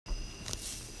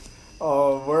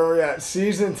Where are we at?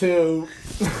 Season 2.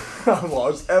 Well,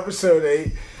 it's episode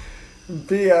 8.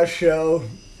 BS show.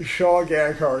 Sean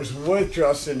Gancars with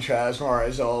Justin Chasmar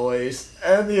as always.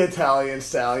 And the Italian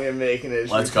Stallion making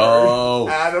his Let's return. go.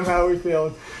 Adam, how we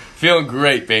feeling? Feeling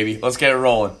great, baby. Let's get it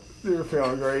rolling. You're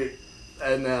feeling great.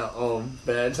 And now,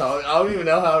 Ben, I don't even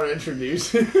know how to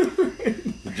introduce you.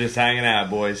 Just hanging out,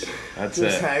 boys. That's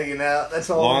Just it. hanging out. That's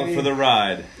all we Along need. for the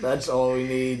ride. That's all we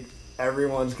need.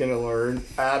 Everyone's going to learn.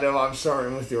 Adam, I'm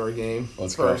starting with your game.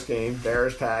 Let's go. First game,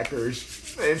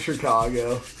 Bears-Packers in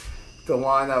Chicago. The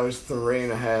line that was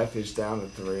 3.5 is down to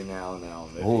 3 now.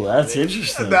 Oh, that's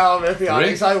interesting. Now I'm iffy on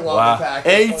these. I love Wow. the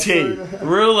Packers. 18.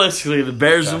 Realistically, the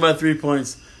Bears win by 3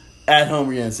 points at home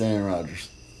against Aaron Rodgers.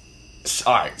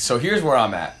 All right, so here's where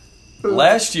I'm at.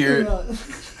 Last year,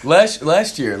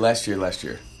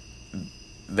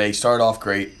 they started off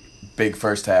great. Big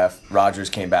first half. Rodgers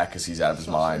came back because he's out of his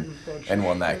mind and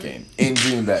won that game in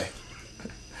Green Bay.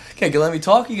 Okay, let me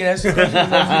talk. You can ask the question. All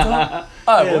right,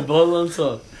 well, Bloodline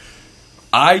talk.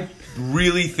 I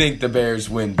really think the Bears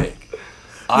win big.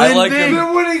 I like big. them.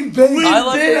 They're winning big. I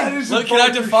like big. them. That is Look, a can I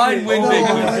bunch of define shit. win Oh big? my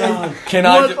God. Can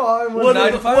I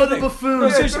What a buffoon. No,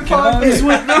 seriously, can I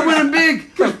They're winning big.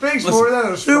 Because Big's more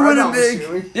than a spread. They're winning I'm big.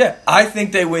 assuming. Yeah, I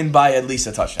think they win by at least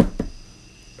a touchdown.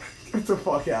 Get the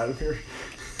fuck out of here.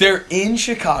 They're in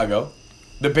Chicago.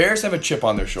 The Bears have a chip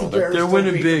on their shoulder. Bears They're don't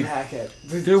winning beat big. the Packhead.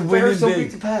 They're winning Bears don't big.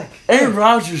 beat the Pack. Aaron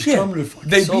Rodgers Yeah, coming to fucking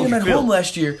they beat them Soldier at Field. home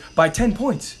last year by 10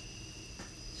 points.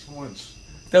 Once.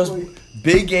 That was a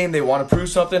big game. They want to prove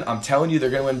something. I'm telling you, they're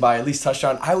going to win by at least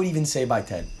touchdown. I would even say by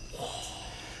 10.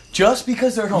 Just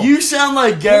because they're at home. You sound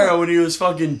like Garrett when he was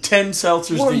fucking 10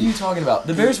 seltzers What are deep. you talking about?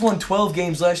 The Bears won 12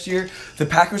 games last year. The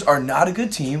Packers are not a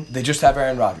good team. They just have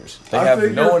Aaron Rodgers. They I have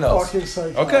think no you're one else. fucking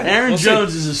psycho. Okay. Aaron We'll see.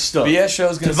 Jones is a stud. BS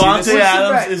show's going to see Devontae this.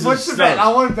 Adams is a What's the bet? I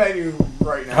stud. want to bet you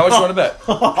right now. How much you want to bet?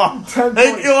 10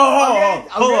 Hey, points.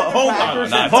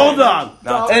 hold on.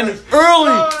 And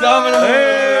early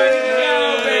domino.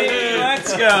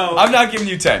 Let's go. I'm not giving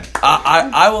you 10.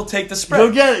 I will take the spread.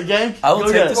 Go get it, gang. I will Go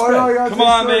take get the it. spread. Come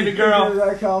on, baby girl.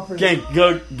 Gang,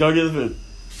 go get the food.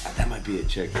 That might be a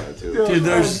chick, though, too. Dude,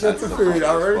 there's- That's the food. I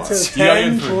already tested. You gotta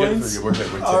 10 get through, points. We're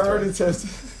good. I already tested.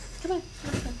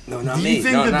 No, not Do me. you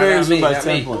think No, the not Bears win me, by not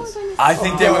 10 me. points? I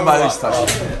think they win by at least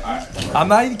touchdown. I'm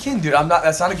not even kidding, dude.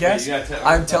 That's not a guess. you gotta tell-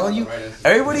 I'm telling you,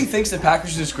 everybody thinks the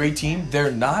Packers are this great team.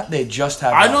 They're not. They just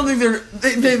have. I don't think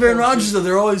they have Aaron Rodgers, though.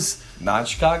 They're always. Not in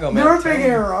Chicago, man. You're a I'm big telling you.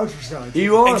 Aaron Rodgers guy.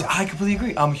 You are. I completely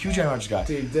agree. I'm a huge Aaron Rodgers guy.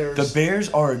 Dude, The Bears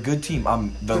are a good team.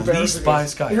 I'm the Bears least are good.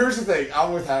 biased guy. Here's the thing.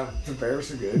 I'm with him. The Bears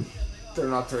are good. They're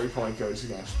not 3-point goes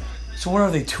against me. So what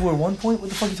are they? 2 or 1 point? What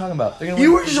the fuck are you talking about? They're gonna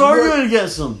You win. were just arguing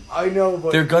against them. I know,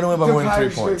 but They're gonna win by the more than 3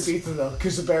 Packers points. beat them though,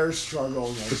 because the Bears struggle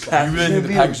against The them. You really think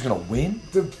the Packers are gonna win?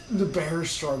 The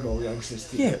Bears struggle against this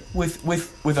team. Yeah,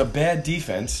 with a bad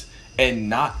defense and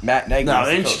not Matt Nagy. No, as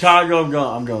the in coach. Chicago,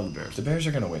 I'm going the Bears. The Bears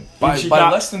are gonna win by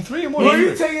Chicago- less than 3 or more. Who are than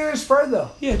you 3. taking in the spread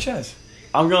though? Yeah, Chaz.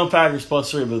 I'm going Packers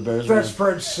 +3, but the Bears That win.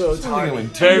 spread's so gonna tiny. win.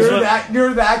 Bears win.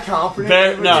 You're that confident.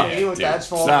 Bear- in no. your team with Dude, that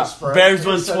small of a Stop. spread. Bears It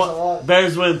win. says a lot.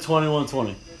 Bears win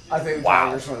 21-20. I think the Wow.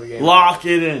 Packers win the game. Lock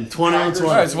it in. Packers. 21-20.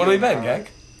 All right, so what do we bet, gang?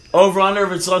 Over under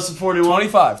if it's less than 41.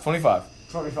 25. 25.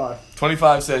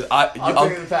 25 says I'm I'll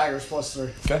taking the Packers +3.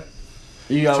 okay.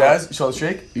 You got Chaz, you saw the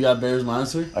shake? You got Bears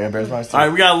 -3. I got Bears minus 2. All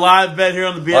right, we got a live bet here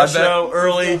on the BS Live bet. show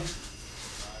early.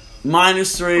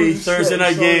 -3 Who's Thursday saying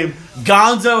night sorry? game.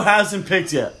 Gonzo hasn't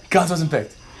picked yet. God wasn't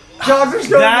picked. Gonzo's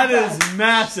going That to is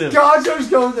massive. Gonzo's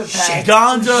going to Packers.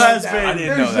 Gonzo has I been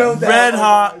didn't There's know no that. doubt red about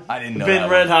hot. it. I didn't know Been that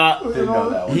red one. hot. Didn't know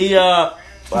that one. He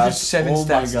Just 7 oh my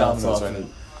stacks God, down. That's tough. right.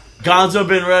 Gonzo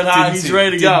been red hot. Didn't He's see-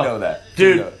 ready to didn't go. know that.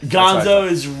 Dude, Didn't know. That's what I Gonzo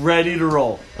thought. is ready to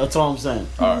roll. That's all I'm saying.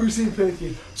 Who's he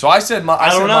picking? So I said my I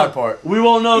don't said know. my part. We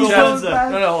won't know He's the going Wednesday.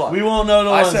 back. No, hold on. We won't know the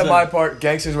I Wednesday. said my part.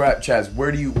 Gangsters were at Chaz.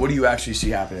 What do you actually see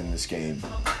happening in this game?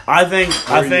 I think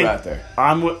Where are you at there?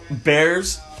 I'm with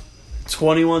Bears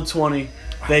 21-20.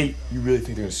 They You really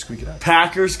think they're gonna squeak it out?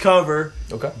 Packers cover.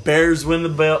 Okay. Bears win the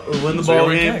ball So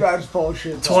you're game. okay. That's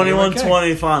bullshit.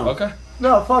 21-20 final. Okay.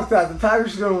 No, fuck that. The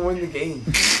Packers are going to win the game.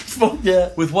 Fuck yeah.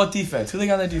 With what defense? Who they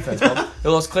got on that defense? Bob? They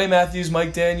lost Clay Matthews,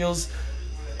 Mike Daniels,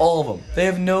 all of them. They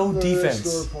have no They're gonna defense.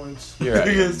 score points. You're out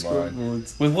of your Against mind.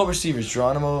 Scoreboards. With what receivers?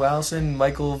 Geronimo Allison,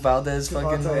 Michael Valdez, fucking.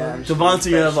 Devontae Adams.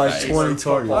 Devontae had like Nice. 20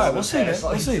 targets. All right, we'll see, man.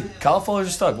 We'll see. Kyle Fuller's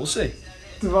a stud. We'll see.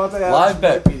 Devontae Adams Live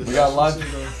bet. might be the We got best live-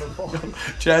 receiver in football.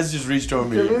 Chaz just reached over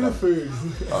me. Give me the food.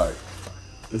 All right.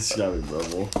 This gotta be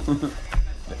Rebel.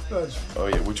 That's Oh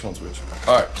yeah, which one's which?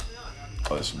 All right.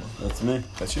 Oh, this one. That's me.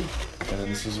 That's you. And then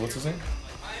this is what's his name?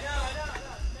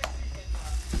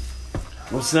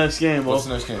 What's the next game, What's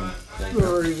Wolf? the next game?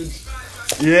 the Ravens.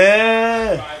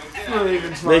 Yeah.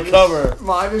 Ravens They cover.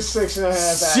 minus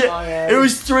 6.5 Shit, at Miami. it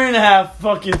was 3.5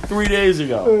 fucking 3 days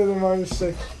ago. They're minus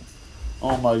 6.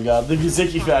 Oh my god, the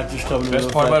Gizicki factor's coming. Best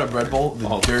into part about effect. a bread bowl, the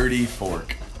Oh. dirty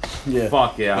fork. Yeah.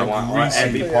 Fuck yeah, I Like want greasy.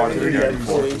 every part of the dirty Yeah,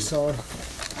 pork. son.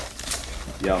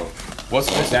 Yo,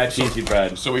 What's that cheesy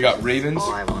bread. So we got Ravens.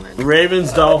 All I wanted.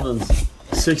 Ravens, Dolphins,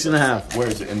 6.5 Where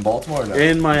is it? In Baltimore or no?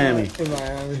 in Miami. In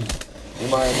Miami. In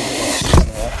Miami.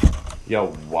 Yo,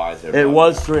 why is It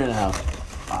was 3.5.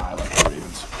 I like the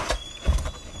Ravens.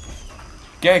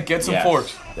 Get some Yes,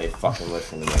 forks. They fucking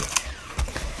listen to me.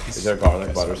 Is there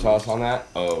garlic butter sauce on that?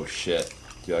 Oh shit.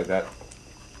 Do you like that?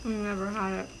 Never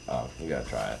had it. Oh, you gotta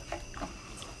try it.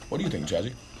 What do you think,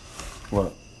 Jazzy?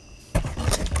 What?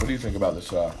 What do you think about this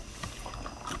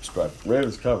spread?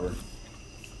 Ravens cover.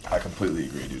 I completely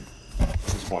agree, dude.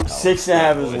 Just one color.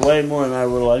 6.5 is Boys. way more than I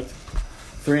would have liked.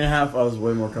 3.5, I was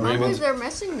way more I comfortable. believe they're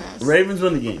missing this. Ravens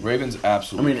win the game. Ravens I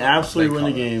absolutely. mean, absolutely They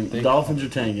win the cover. game. They Dolphins are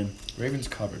tanking. cover. Ravens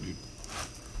cover, dude.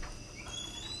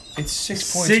 It's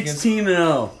 6 points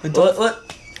 16-0. The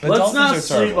Let's Dolphins not are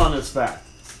sleep terrible. on this fact.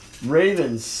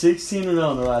 Ravens 16-0 in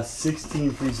their last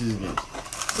 16 preseason games.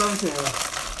 17.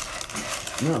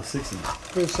 No, 16.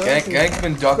 They're Gank's 17.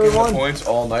 been ducking They the won. points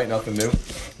all night, nothing new.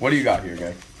 What do you got here,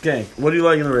 Gank? Okay, what do you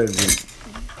like in the Ravens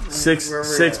game? Six Where we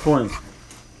 6 at? points.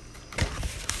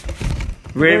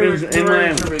 Ravens in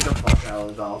Miami.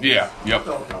 Yeah, yep.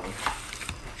 Don't cover.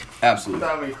 Absolutely.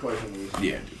 That'll be quick and easy.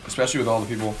 Yeah, dude. Especially with all the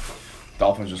people.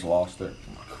 Dolphins just lost it.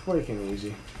 Quick and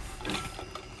easy.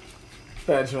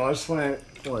 Ben, I just went,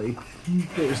 like,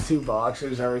 there's 2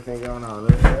 boxes, everything going on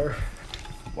in there.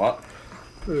 What?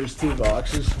 There's 2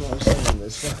 boxes. I was thinking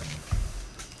this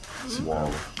one. Whoa.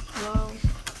 Whoa.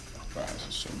 Wow, this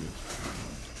is so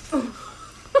good.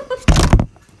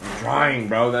 Trying,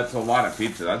 bro. That's a lot of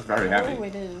pizza. That's very Oh, heavy.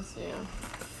 it is,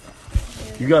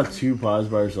 yeah. You got 2 pies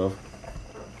by yourself.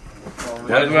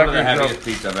 That is one of the Record, heaviest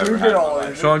pizza I've ever We had. get in my all life.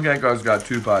 of it. Sean Gankar's got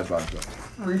 2 pies by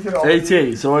himself. We could all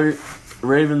AT, so what are your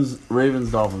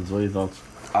Ravens, Dolphins, what are your thoughts?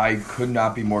 I could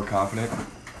not be more confident.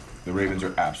 The Ravens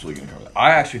are absolutely going to cover that.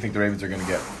 I actually think the Ravens are going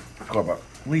to score about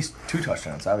at least 2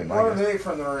 touchdowns. That'd be my One of guess. 8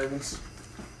 from the Ravens.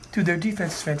 Dude, their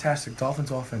defense is fantastic.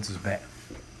 Dolphins' offense is bad.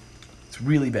 It's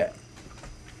really bad.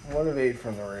 1 of 8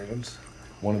 from the Ravens.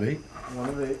 1 of 8. 1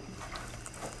 of 8.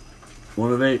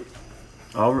 1 of 8.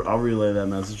 I'll relay that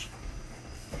message.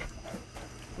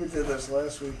 We did this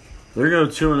last week. They're going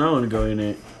 2-0 and going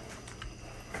 8.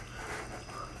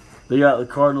 They got the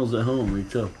Cardinals at home week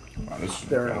 2. Wow, this is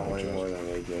They're not winning more than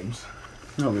 8 games.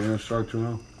 No, they're going to start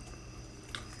 2-0.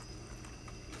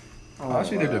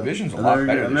 Honestly, their division's a And lot they're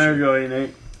better and this they're year. going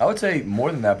 8. I would say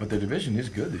more than that, but their division is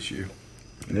good this year.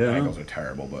 The Yeah. Bengals are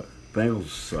terrible, but Bengals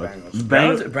suck.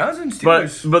 Bengals. Browns and But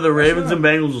Steelers. but the Ravens and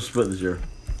Bengals will split this year.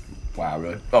 Wow,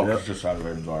 really? Oh, Yep. it's just how the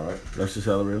Ravens are, right? That's just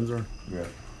how the Ravens are. Yeah.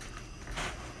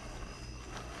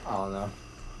 I don't know.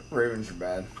 Ravens are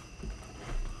bad. I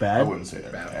Bad? wouldn't say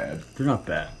they're bad. They're not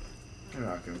bad. They're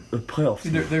not good. They're playoff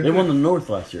Dude, team. they're They won good. the North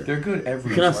last year. They're good every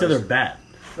You cannot say year. they're bad.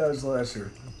 That was last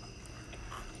year.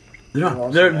 They're They're not.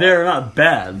 also They're bad. they're not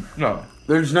bad. No.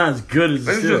 They're just not as good as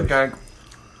the It's just Steelers. Gank.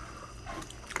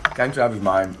 Gank's out of his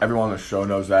mind. Everyone on the show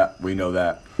knows that. We know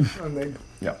that. And they,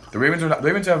 Yeah. The Ravens are not. The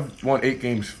Ravens have won 8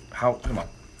 games. How? Come on.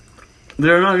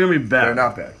 They're not gonna be bad. They're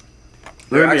not bad.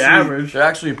 They're gonna be actually- average. They're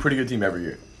actually a pretty good team every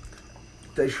year.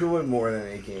 they should win more than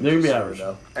 8 games. They're gonna be this year, average.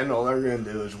 though. And all they're going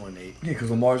to do is win 8. Yeah,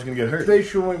 because Lamar's gonna get hurt. They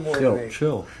should win more than Yo, 8.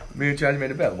 chill. Me and Chad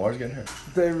made a bet. Lamar's getting hurt.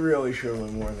 They really should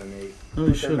win more than 8. No, they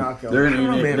They're shouldn't. not going They're an to. Come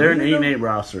on, 8-8. man. They're an You know- 8-8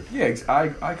 roster. Yeah,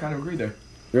 I kind of agree there.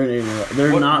 They're an 8-8.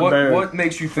 They're not what, better. What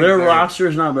makes you think Their they're- roster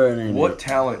is not better than 8-8. What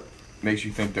talent makes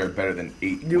you think they're better than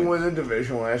 8? You wins? won the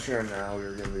division last year, and now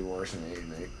you're going to be worse than 8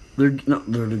 and 8. They're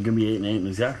gonna be 8-8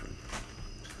 exactly.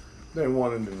 They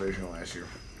won in division last year.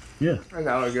 Yeah. And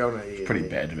now they're going to 8. Pretty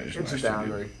bad division. It's a last year,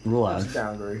 downgrade. Relax. It's a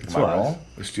downgrade. dude. Am I wrong?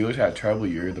 The Steelers had a terrible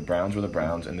year. The Browns were the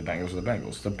Browns, and the Bengals were the Bengals.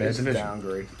 It's a bad It's a division.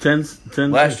 downgrade.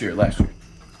 10. Last year.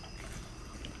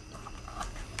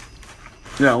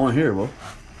 Yeah, I want to hear it, bro.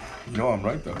 No, I'm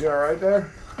right though. You all right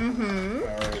there? Mm-hmm.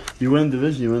 All right. You win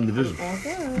division. You win division.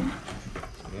 Okay.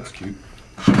 That's cute.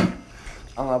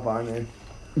 I'm not buying it.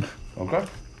 Okay.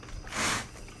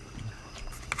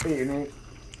 8 and 8.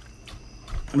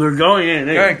 They're going 8-8.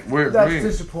 Gank, we're That's agreeing.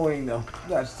 disappointing, though.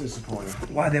 That's disappointing.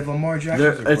 Why they have Lamar Jackson?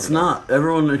 as their It's quarterback? not.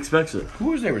 Everyone expects it.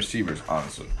 Who is their receivers?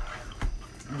 Honestly,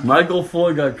 Michael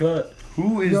Floyd got cut.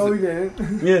 who is? No, the, he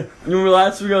didn't. Yeah. Remember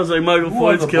last week I was like, Michael who are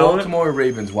Floyd's the killing it? Baltimore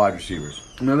Ravens wide receivers?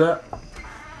 Remember that?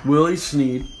 Willie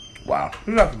Snead, Wow,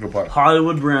 who's not gonna play?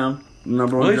 Hollywood Brown,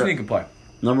 number Willie one, Snead can play.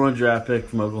 number 1 draft pick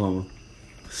from Oklahoma.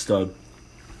 Stud.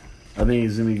 I think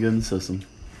he's gonna be good in the system.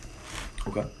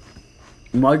 Okay.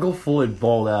 Michael Floyd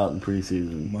balled out in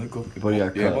preseason. Michael, But he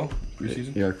got cut.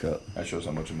 preseason. He got cut. That shows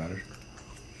how much it matters.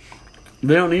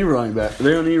 They don't need running back.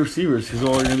 They don't need receivers because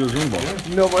all they're gonna do is run the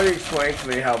ball. Nobody explained to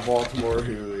me how Baltimore,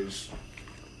 who is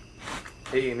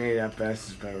 8-8 at best,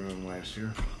 is better than last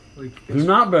year. Like, They're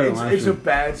not better than it's, last it's year. a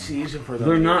bad season for them.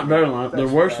 They're not better than last. They're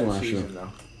That's a worse bad than last year. season,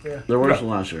 though. They're worse than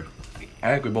last year.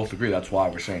 I think we both agree. That's why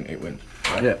we're saying 8 wins.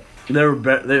 Right? Yeah, they were.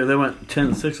 They went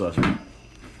 10-6 last year.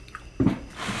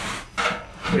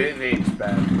 8-8 is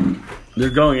bad. They're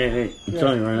going 8-8. I'm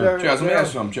telling you right now. They're- Chaz, let me they're-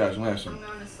 ask you something. Chaz, let me ask you I'm something.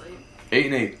 going to sleep.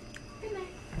 8-8.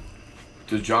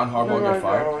 Does John Harbaugh they're get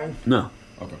fired? going. No.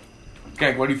 Okay.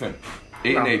 Gang, what do you think?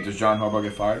 8-8. Does John Harbaugh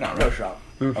get fired? Not No right. shot.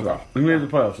 Okay. We made the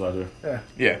playoffs last year.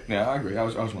 Yeah, I agree. I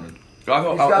was wondering. I, He's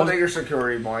thought, got I, a was, bigger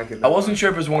security blanket. I wasn't sure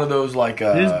if it was one of those like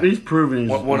He's proven.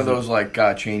 He's, one of those like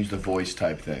change the voice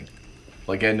type thing,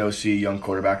 like Ed No-C, young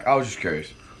quarterback. I was just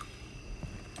curious.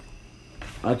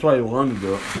 That's why he wanted to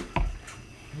do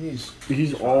it.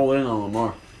 He's all in on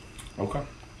Lamar. Okay.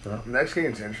 Next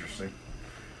game's interesting.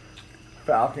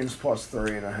 Falcons plus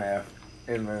 3.5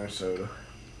 in Minnesota.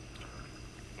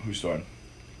 Who's starting?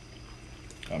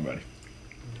 I'm ready.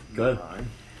 Good.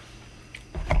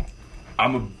 Fine.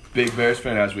 I'm a big Bears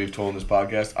fan, as we've told in this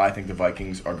podcast. I think the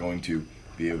Vikings are going to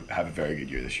have a very good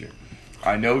year this year.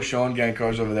 I know Sean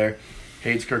Gankar's over there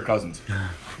hates Kirk Cousins,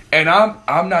 and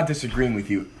I'm not disagreeing with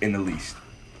you in the least.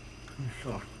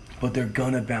 But they're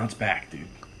gonna bounce back, dude.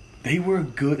 They were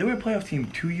good. They were a playoff team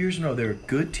 2 years in a row. They were a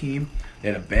good team. They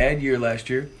had a bad year last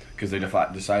year because they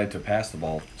decided to pass the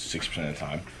ball 6% of the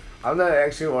time. I'm not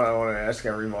actually what I want to ask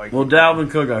everybody. Well, Dalvin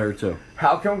Cook got hurt too.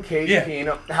 How come Case Yeah.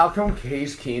 Keenum? How come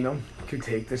Case Keenum could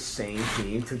take the same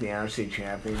team to the NFC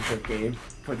Championship game,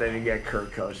 but then you get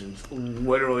Kirk Cousins,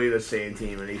 literally the same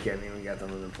team, and he can't even get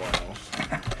them in the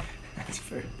playoffs? That's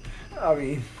fair. I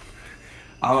mean,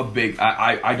 I'm a big.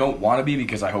 I don't want to be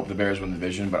because I hope the Bears win the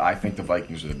division, but I think the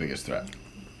Vikings are the biggest threat.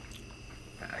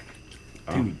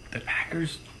 Dude, the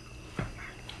Packers.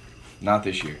 Not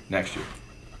this year. Next year.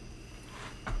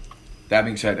 That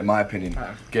being said, in my opinion,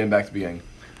 getting back to the beginning,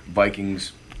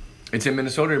 Vikings. It's in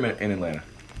Minnesota or in Atlanta?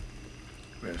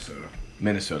 Minnesota.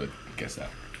 Minnesota gets that.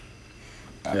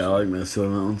 Yeah, I like Minnesota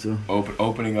on that one too.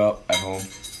 Opening up at home.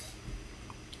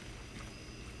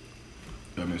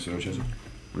 Minnesota, Chester.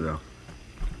 Yeah.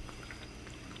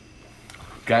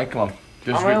 Okay, come on.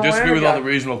 I'm Disagree an with all Atlanta the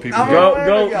regional people. I'm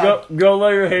here. Go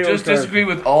lay your Halo Just card. disagree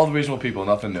with all the regional people.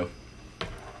 Nothing new.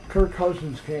 Kirk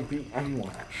Cousins can't beat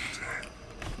anyone.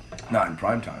 Not in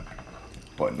prime time,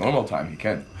 but normal time he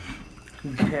can.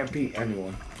 He can't beat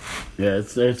anyone. Yeah,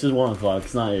 it's just 1 o'clock.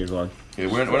 It's not 8 o'clock. Yeah,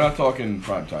 we're not talking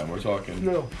prime time. We're talking.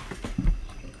 No.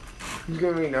 He's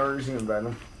gonna be nervous and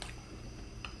Venom.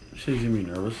 She's gonna be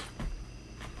nervous.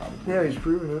 Yeah, he's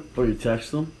proven it. Oh, you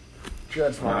text them?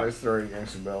 Jets minus 3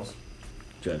 against the Bills.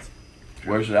 Jets.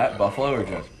 Where's it at? Buffalo or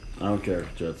Jets? I don't care.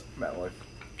 Jets. MetLife.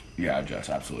 Yeah, Jets,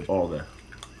 absolutely. All day.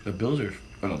 The Bills are.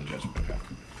 Oh no, the Jets. Okay.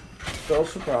 Still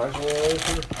surprised a little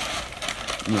here.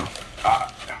 No.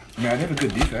 Man, they have a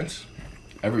good defense.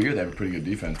 Every year they have a pretty good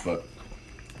defense, but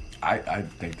I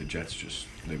think the Jets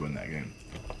they win that game.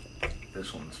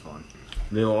 This one's fun.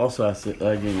 They also had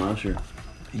that game last year.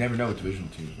 You never know with divisional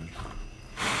teams, man.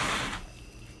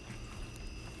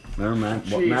 Remember Matt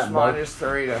Chiefs Buck? minus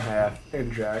 3.5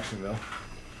 in Jacksonville.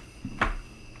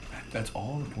 That's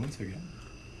all the points they're getting.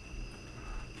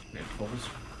 Nick Foles.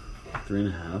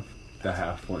 3.5. The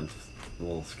half points. A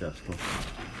little skeptical.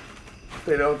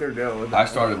 They know what they're doing. I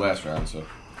started last round, so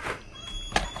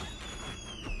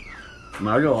I'm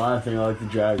not gonna lie, I think I like the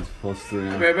Jags plus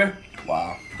 3.5. Baby.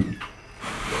 wow.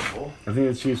 I think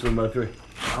the Chiefs win by 3.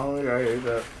 I don't think I hate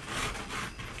that.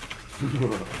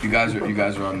 You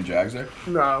guys are on the Jags there.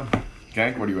 No.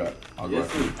 Gank, what are you at? I'll go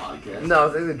after you. podcast. No,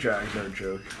 I think the Jags are a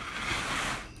joke.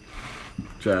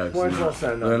 Jags. When's no. that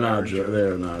send up They're not. there, Joe?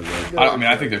 They're not. a joke.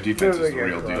 I think their defense is the They're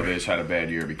real the deal. good They just had a bad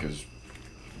year because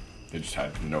they just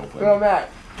had no play. Well,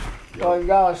 Matt. Well, you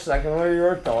got a second. What are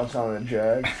your thoughts on the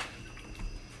Jags?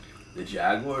 The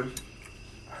Jaguars?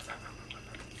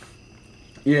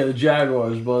 Yeah, the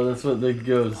Jaguars, but that's what they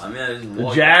goes. I mean, I just The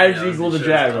walked Jags in, I was equal in the shirts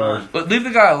Jaguars. on. But leave the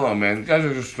guy alone, man. You guys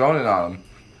are just throwing it on him.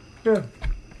 Yeah.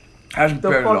 Hasn't The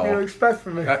prepared at fuck do you all. expect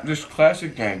from me? Just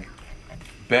classic Gank.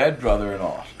 Bad brother and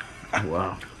all.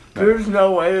 Wow. There's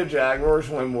no way the Jaguars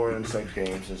win more than 6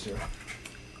 games this year.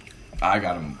 I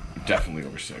got him definitely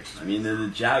over 6. I mean, they're the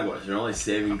Jaguars. Their only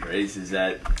saving grace is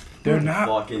that They're not.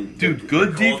 fucking Dude,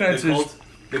 good defenses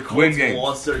The Colts win games.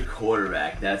 lost their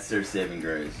quarterback. That's their saving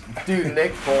grace. Dude,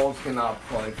 Nick Foles cannot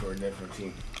play for a different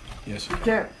team. Yes. He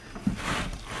can't.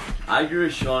 I agree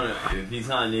with Sean. If he's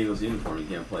not in Eagles uniform, he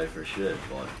can't play for shit.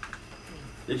 But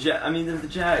They're the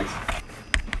Jags.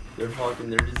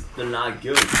 They're not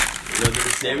good. They're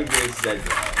the same things that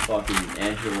fucking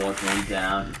Andrew Luck went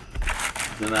down.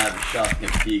 They're gonna have a shot to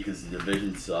compete because the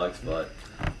division sucks, but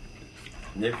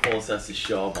Nick Foles has to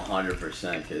show up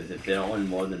 100% because if they don't win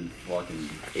more than fucking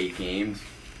 8 games,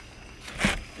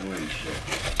 they win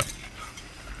shit.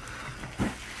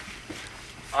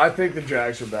 I think the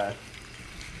Jags are bad.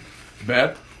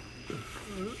 Bad?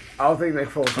 I don't think Nick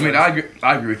Foles. I mean,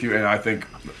 I agree with you, and I think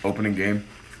opening game,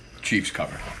 Chiefs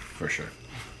cover for sure.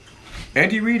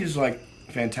 Andy Reid is like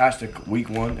fantastic week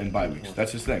 1 and bye weeks.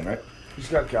 That's his thing, right? He's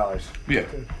got guys. Yeah,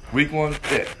 week 1,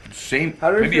 yeah, same.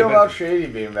 How do you maybe feel a about better- Shady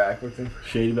being back with him?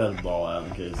 Shady about to ball out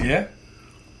in case. Yeah,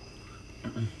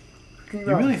 you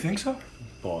really think so?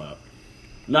 Ball out.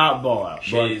 Not ball out.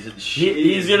 Shady's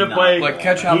he's gonna not- play. Like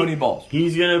catch how many balls?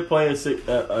 He's gonna play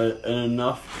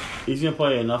enough. He's gonna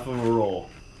play enough of a role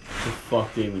to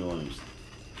fuck Damien Williams.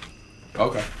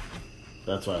 Okay.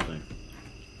 That's what I think.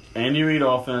 Andy Reid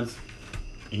offense.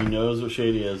 He knows what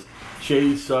Shady is.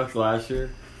 Shady sucked last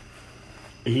year.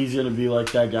 He's gonna be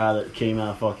like that guy that came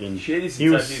out fucking. Shady's he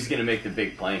was- he's gonna make the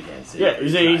big play in Kansas City. Yeah,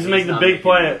 he's gonna make the not big making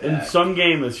play it in back. some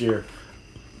game this year.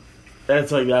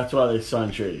 That's why they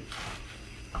signed Shady.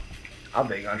 I'm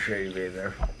big on Shady being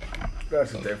there.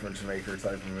 That's a difference maker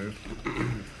type of move.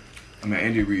 I mean,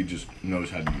 Andy Reid just knows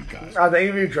how to use guys. I think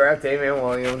if you draft Damian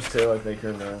Williams too, I think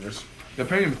you're nervous. They're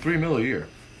paying him $3 million a year.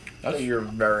 I think you're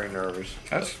very nervous.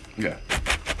 Yeah.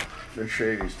 The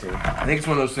Shady's team. I think it's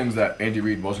one of those things that Andy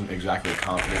Reid wasn't exactly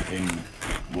confident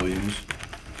in Williams.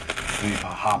 And he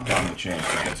hopped on the chance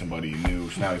to get somebody new.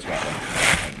 So now he's got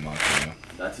like a month, you know.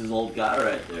 That's his old guy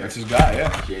right there. That's his guy,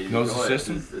 yeah. Shady's Knows the boy.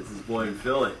 system. It's his boy in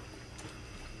Philly.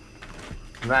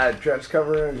 Matt, Jets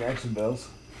covering Yanks and Bills.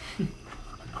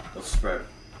 What's the spread?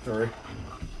 3.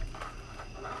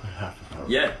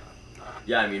 Yeah.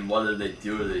 Yeah, I mean, whether they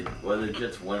do or whether the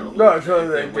Jets win or lose. No, it's whether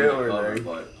they win do the or cover, they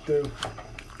but 2.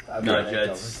 no,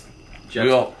 Jets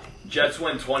Well, Jets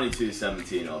win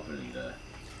 22-17 opening day.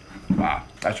 wow,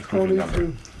 that's a perfect number.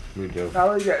 22. We do. How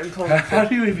are you getting 22? How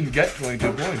do you even get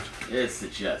 22 points? It's the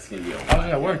Jets. It's gonna be a How does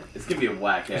that work? It's gonna be a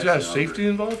whack ass. Is that a safety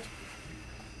involved?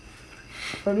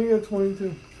 How do you get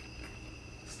 22?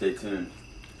 Stay tuned.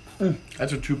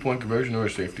 That's a 2-point conversion or a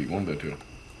safety, one of the two.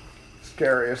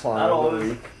 Scariest line Not of the always.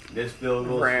 week. This field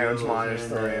goal. Rams minus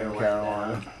 3 in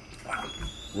Carolina.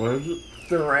 What is it?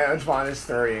 The Rams minus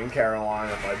 3 in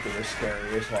Carolina might be the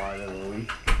scariest line of the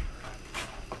week.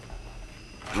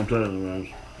 I'm telling the Rams.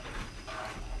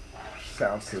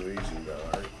 Sounds too easy though,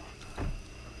 right?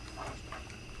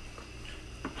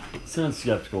 Sounds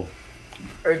skeptical.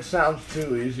 It sounds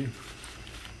too easy.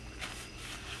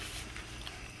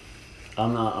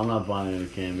 I'm not buying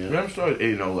into Cam yet. Rams started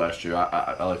 8-0 last year.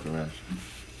 I like the Rams.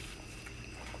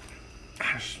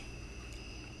 Gosh.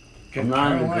 I'm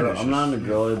not in the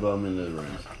girly, but I'm into the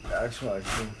Rams. That's what I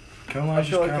think. I Carolina's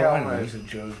feel just like Carolina. Carolina's Man. a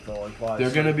joke, but like, why They're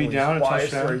is gonna 3 be points- down a why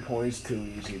touchdown. is 3 points too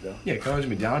easy though? Yeah, Carolina's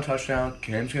gonna be down a touchdown.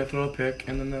 Cam's gonna throw a pick,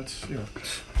 and then that's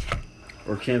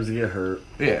Or Cam's to get hurt.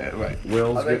 Yeah, right.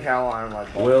 I think Carolina might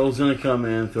Paul. Will's gonna come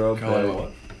in, throw a Carolina pick.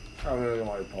 what? I really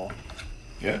like Paul.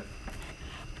 Yeah.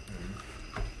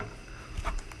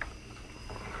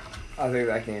 I think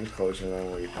that game's closer than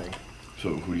what you think. So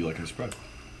who do you like in the spread?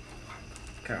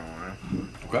 Carolina.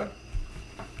 Okay.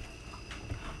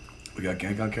 We got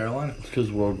Gank on Carolina. It's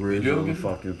because Will Greer's You do on the good.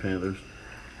 fucking Panthers.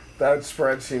 That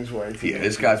spread seems way too. Yeah,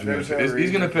 this guy's gonna. There's no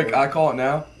He's gonna reason pick. for I it. call it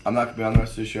now. I'm not gonna be on the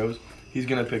rest of the shows. He's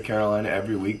gonna pick Carolina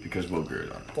every week because Will Greer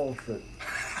is on it. Bullshit.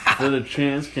 For the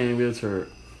chance Cam gets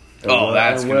hurt. Oh,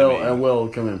 that's and gonna Will be- and Will will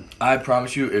come in. I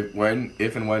promise you,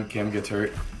 if and when Cam gets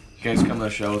hurt, Cam's come to the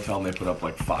show. Tell him they put up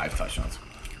like 5 touchdowns.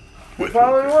 With Will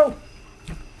Probably Greer. will.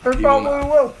 They He probably will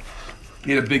will.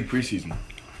 He had a big preseason.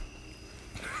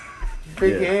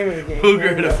 Big Yeah. game in a game. Will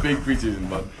Greer had a big preseason,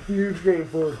 bud. Huge game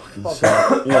for.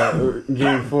 Yeah,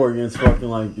 game 4 against fucking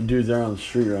like dudes there on the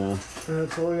street right now. And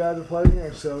that's all he had to play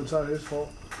against, so it's not his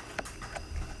fault.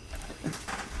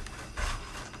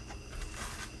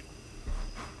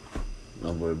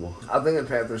 Unbelievable. I think the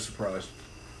Panthers surprised.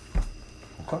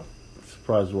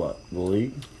 Surprise what? The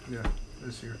league? Yeah,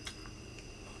 this year.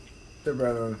 They're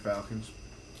better than the Falcons.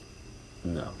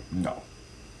 No. No.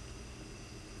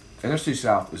 NFC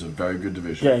South is a very good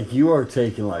division. Gank, you are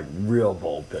taking like real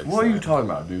bold picks. What are you now. talking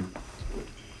about, dude? I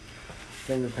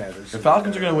think the Panthers. The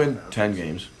Falcons are going to win 10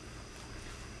 games.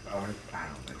 I don't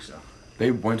think so. They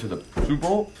went to the Super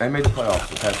Bowl and made the playoffs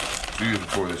the past 2 years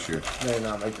before this year. They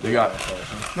not make the They got-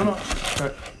 playoffs. No.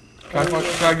 Can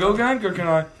I go, Gank, or can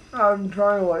I? I'm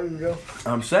trying to let you go.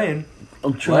 I'm saying,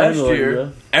 I'm trying last to let year,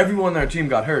 you- everyone on their team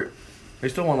got hurt. They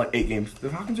still won like 8 games. The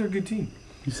Falcons are a good team.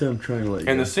 You said I'm trying to let you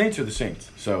And go. the Saints are the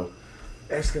Saints. So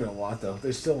Asking a lot though.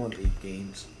 They still won 8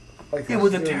 games. Like, yeah, that's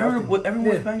with a still terrible, nothing. with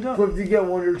everyone's banged up. But if you get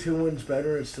 1 or 2 wins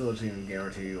better, it still doesn't even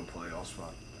guarantee you a playoff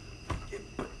spot.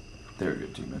 They're a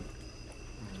good team, man.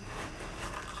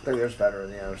 I think there's better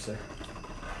in the NFC.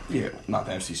 Yeah, not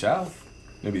the NFC South.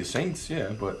 Maybe the Saints, yeah,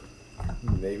 but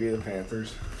Maybe the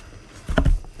Panthers.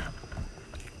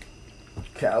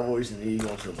 Cowboys and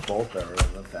Eagles are both better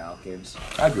than the Falcons.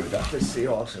 I agree with that. The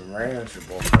Seahawks and Rams are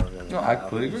both better than the No, I Falcons.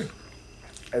 completely agree.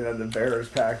 And then the Bears,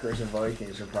 Packers, and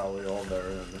Vikings are probably all better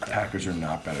than the Falcons. Packers are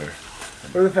not better.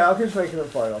 Are the Falcons making the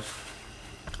playoffs?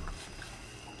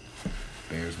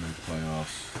 Bears make the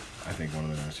playoffs. I think one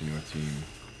of the NFC North team.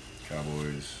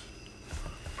 Cowboys.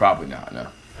 Probably not, no.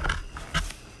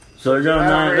 So they're going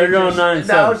 9. They're going 9-7.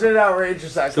 That was an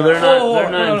outrageous. So they're not- they're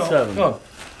 9-7. No.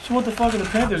 So what the fuck are the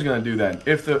Panthers gonna do then?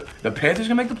 If the Panthers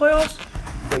gonna make the playoffs?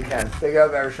 They can. They got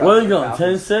a better shot. What are than they the going?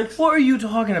 Falcons. 10-6? What are you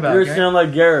talking about? You're gang? sounding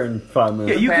like Garrett in 5 Yeah,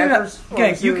 minutes. you Panthers? can't. Gang,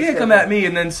 Well, you it's can't come schedule. at me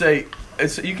and then say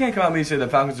you can't come at me and say the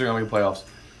Falcons are gonna make the playoffs,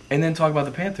 and then talk about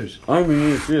the Panthers. I don't even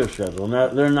need to see their schedule.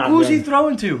 They're not. Who's he getting,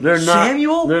 throwing to? They're not.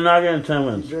 Samuel? They're not getting 10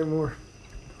 wins. DJ Moore.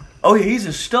 Oh yeah, he's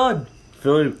a stud.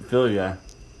 Philly, yeah.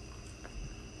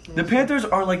 The Panthers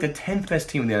are like the 10th best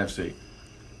team in the NFC.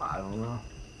 I don't know.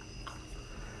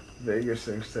 Vegas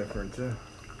thinks different too.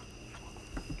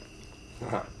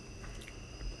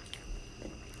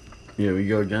 Yeah, we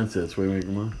go against it. That's why we make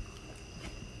them money.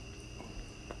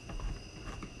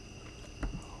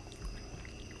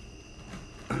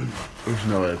 There's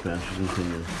no way the Panthers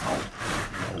continue.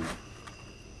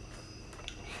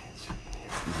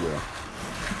 Zero.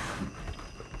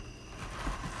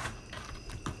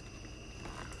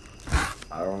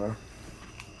 I don't know.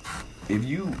 If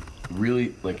you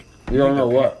really like, You don't know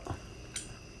what.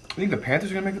 You think the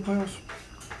Panthers are gonna make the playoffs?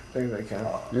 I think they can.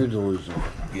 You're delusional.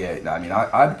 Yeah, no, I mean,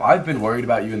 I've been worried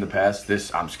about you in the past.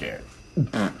 I'm scared.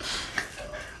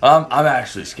 I'm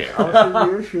actually scared. I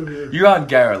don't see the issue here. You're on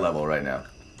Garrett level right now.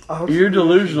 I don't see You're the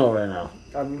delusional right now.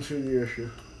 issue. I don't see the issue.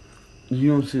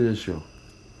 You don't see this show.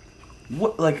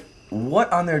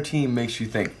 What on their team makes you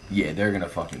think, yeah, they're gonna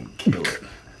fucking kill it?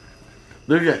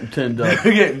 They're getting 10 dubs.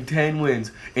 They're getting 10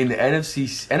 wins in the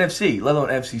NFC, let alone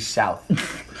NFC South.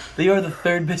 They are the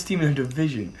 3rd best team in their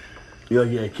division. You're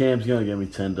like, yeah, Cam's gonna give me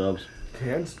 10 dubs.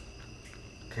 Cam's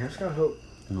got hope.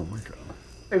 Oh my god.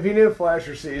 If he knew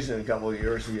Flasher season a couple of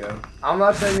years ago, I'm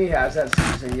not saying he has that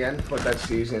season again, but that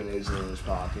season is in his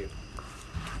pocket.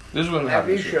 This is what If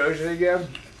happens. he shows it again,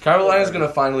 Carolina's gonna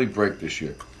finally break this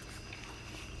year.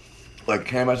 Like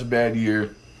Cam has a bad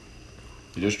year.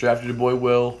 They just drafted your boy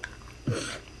Will.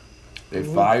 They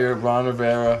fired Ron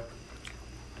Rivera.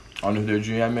 I don't know who their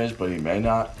GM is, but he may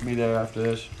not be there after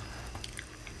this.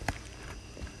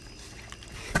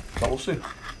 But we'll see.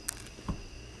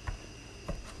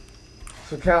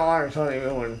 so Carolina's only going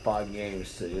to win 5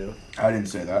 games to you. I didn't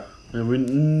say that.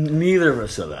 And neither of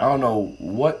us said I that. don't know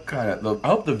what kind of. I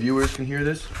hope the viewers can hear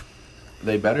this.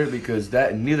 They better because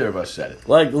neither of us said it.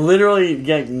 Like, literally,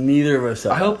 neither of us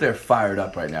said I hope they're fired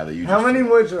up right now that you. How just many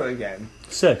wins are they getting?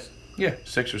 6. Yeah,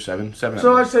 6 or 7. 7.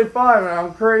 So I say 5, and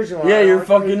I'm crazy. when Yeah, I you're don't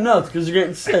fucking think- nuts because you're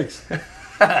getting 6. Give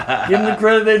them the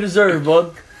credit they deserve,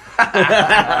 bud.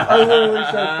 I literally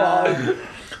said 5.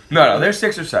 No, they're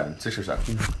 6 or 7. 6 or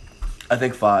 7. I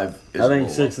think 5 is. I think a little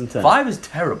 6 low. and 10. 5 is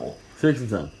terrible. 6 and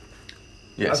 10.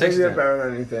 Yeah, I 6 think and they're 10. better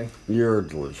than anything. You're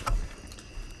delusional.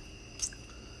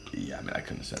 Yeah, I mean, I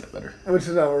couldn't have said it better. What's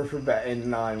the number for betting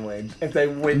 9 wins? If they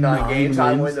win 9 9 games,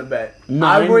 I wins? win the bet.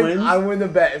 9 wins? I win the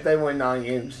bet if they win 9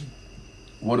 games.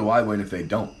 What do I win if they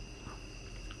don't?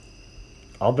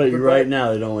 I'll bet you But right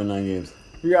now they don't win 9 games.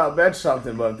 You gotta bet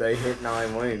something, but if they hit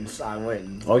 9 wins, I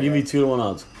win. I'll give you 2-1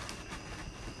 odds.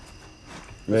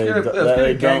 They, Let's that get a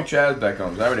they Gank don't. Chaz bet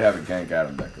going. 'Cause I already have a Gank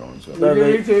Adam bet going. So You No,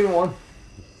 give they- me 2-1.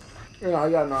 You know,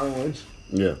 I got 9 wins.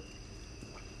 Yeah.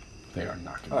 they are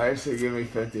not going. Alright, so give me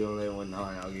 50 when they win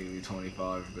 9. I'll give you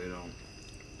 25 if they don't.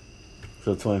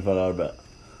 So $25 bet.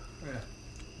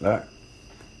 Yeah. All right.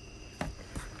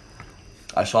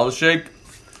 I saw the shake.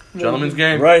 Gentleman's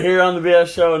game. Right here on the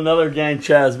BS show, another gang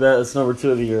Chaz bet. That's number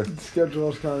 2 of the year. The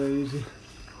schedule's kind of easy.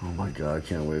 Oh my god, I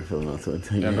can't wait for them not to win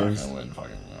 10 They're not games. going to win.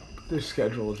 Fucking well. Their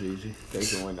schedule is easy. They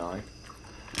can win 9.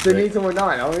 They need to win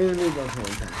 9. I don't even need them to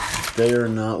win 10. They are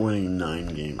not winning 9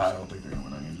 games. I don't think they're going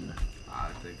to win games either. I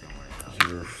think they'll win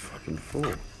You're a fucking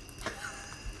fool.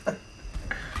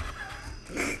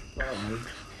 9.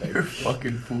 You're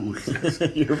fucking fools.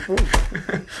 You're a fool.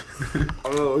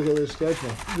 I'm gonna look at their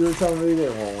schedule. You're telling me they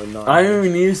won't win 9. I don't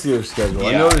even need to see their schedule.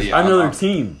 I Yeah, know, yeah, I know their I'm-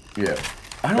 team. Yeah.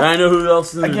 And I know who else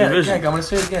is in the Again, division. I'm going to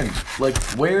say it again. Like,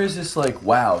 where is this, like,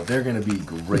 wow, they're going to be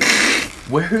great?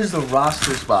 Where's the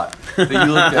roster spot that you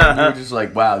looked at and you were just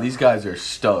like, wow, these guys are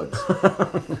studs.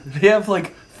 They have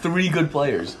like 3 good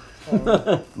players.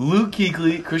 Luke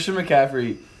Kuechly, Christian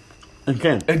McCaffrey, And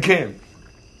Cam. and Cam.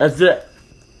 That's it.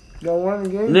 Y'all won the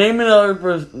game? Name another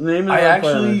person. Name another I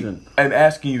player. actually Nathan. am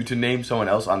asking you to name someone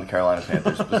else on the Carolina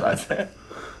Panthers besides that.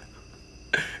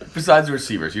 Besides the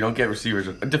receivers. You don't get receivers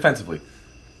defensively.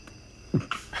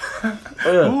 Oh,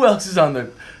 yeah. Who else is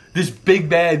on this big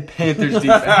bad Panthers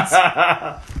defense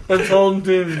That's holding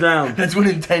teams down. that's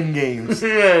winning 10 games?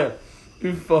 Yeah.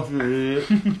 You fucking idiot.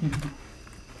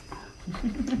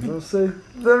 We'll see.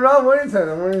 They're not winning 10,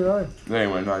 they're winning 9.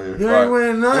 Anyway, not either. They ain't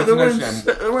winning 9. What's They're the winning, next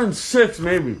game? they're winning 6,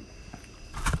 maybe.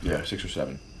 Yeah, 6 or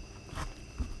 7.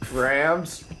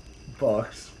 Rams,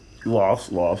 Bucks.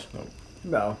 Lost.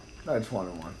 No, that's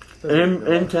 1-1.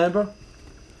 In Tampa?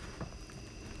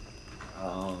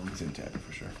 It's in Tampa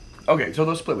for sure. Okay, so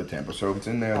they'll split with Tampa. So if it's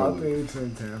in there, I they'll lose.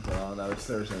 think it's in Tampa. Oh, no, it's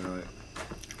Thursday night.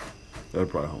 They're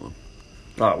probably home.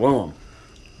 Alright, 1-1.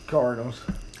 Cardinals.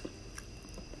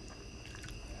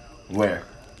 Where?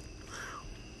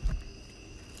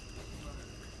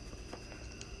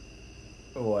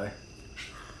 Away.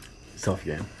 Tough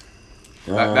game.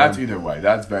 That's either way.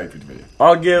 That's very 50-50.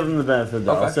 I'll give them the benefit of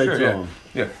the doubt. Okay, I'll say sure, 2-1.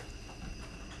 Yeah.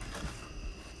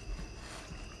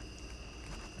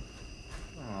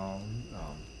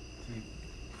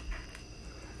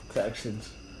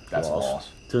 Texans. That's a Loss.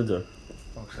 loss. 2-2.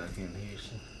 Looks like in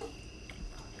Houston.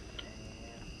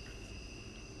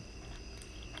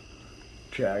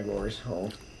 Jaguars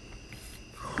home.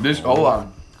 Hold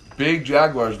on. Big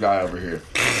Jaguars guy over here.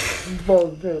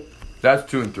 Bullshit. That's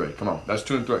 2 and 3. Come on. That's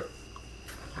 2 and 3.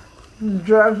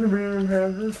 Jags are beating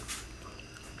Panthers.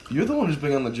 You're the one who's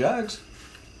big on the Jags.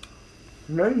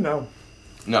 No, no.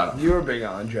 No. You were big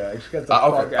on Jags. Get the fuck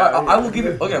Okay. out of here. I will give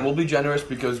it. Again, we'll be generous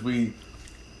because we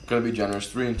gonna be generous.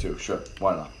 3 and 2. Sure.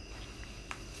 Why not?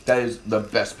 That is the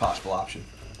best possible option.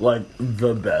 Like,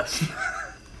 the best.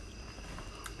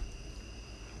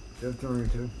 They're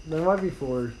 3-2. There might be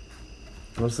 4.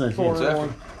 What's the next 4 game? and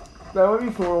 1. That would be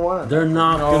 4-1. They're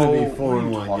not going to be 4-1 What are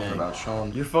you talking game. about,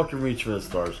 Sean? You're fucking reach for the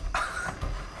stars.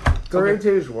 3-2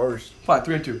 is worse. Fine.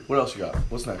 3 and 2. What else you got?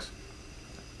 What's next?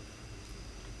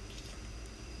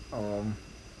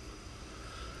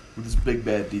 With this big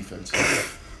bad defense.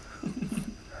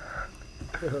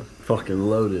 Fucking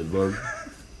loaded, bro.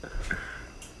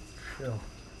 Chill.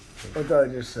 What did I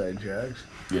just say, Jags?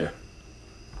 Yeah.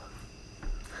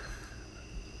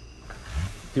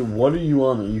 Dude, what are you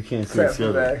on that you can't see the Tampa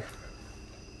schedule? Bay.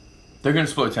 They're gonna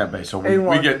split Tampa Bay, so we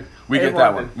A1. get A1.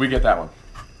 that one. We get that one.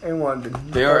 And London.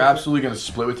 They are absolutely gonna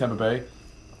split with Tampa Bay.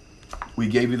 We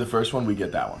gave you the first one. We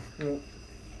get that one.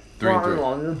 3 and 3.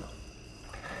 London.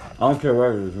 I don't care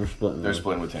where it is, we're splitting. They're it.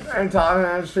 splitting with Tampa. And Tom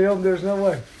Hansfield, there's no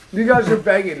way. You guys are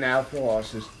begging now for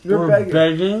losses. You're We're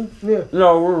begging. Yeah.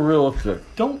 No, we're realistic.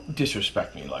 Don't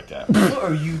disrespect me like that. What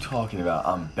are you talking about?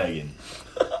 I'm begging.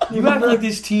 You act like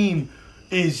this team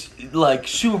is like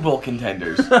Super Bowl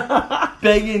contenders.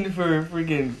 Begging for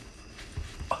freaking.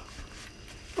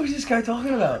 What is this guy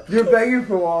talking about? You're begging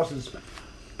for losses.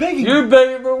 Begging. You're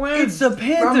begging for wins. It's the I'm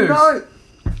Panthers. not.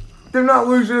 They're not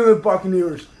losing to the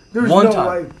Buccaneers. There's One no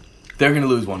time. way. They're gonna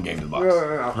lose one game to the Bucks. No.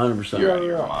 100%. You're out of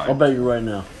your Yeah. I'll mind. bet you right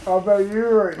now. I'll bet you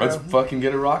right Let's now. fucking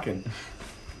get it rocking.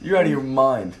 You're out of your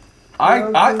mind. I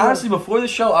honestly, before the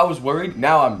show, I was worried.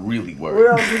 Now I'm really What worried.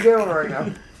 else are you doing right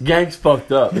now? Gang's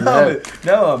fucked up. in the Now head.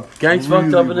 I'm Gang's really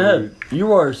fucked up in the worried. head.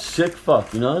 You are a sick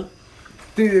fuck, you know?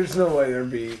 Dude, there's no way they're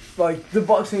beat. Like, the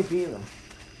Bucks ain't beating them.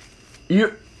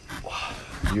 You're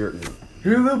Who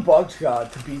do the Bucks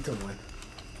got to beat them with?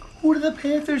 Who do the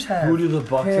Panthers have? who do the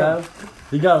Bucks Cam. have?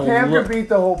 They got Cam a could look. beat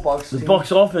the whole Bucks The team. Bucks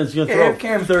offense is gonna Yeah, throw if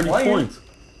Cam's 30 playing. points.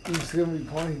 He's going to be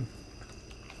playing.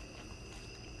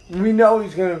 We know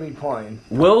he's going to be playing.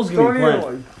 Will's gonna be Don't even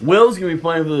playing. Will's gonna be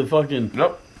playing for the fucking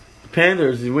Nope.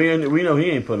 Panthers. We know he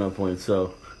ain't putting up points.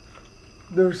 So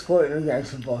They're splitting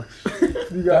against the Bucks.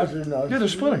 You guys are nuts. Yeah, they're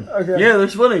splitting. Okay. yeah, they're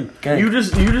splitting. Gang. You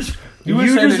just You were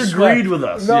saying they agreed swept. with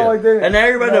us. No, Yeah. I didn't. And now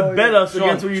you're about No, to I bet didn't. us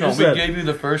against what you just we said. gave you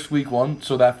the first week one,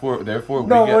 so therefore we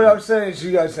No, get. what I'm saying is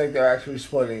you guys think they're actually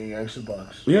splitting against the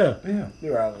Bucks. Yeah. Yeah.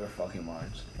 You're out of their fucking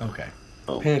minds. Okay.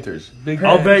 Oh. Panthers. Big.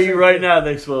 I'll Yeah, bet same you right thing. now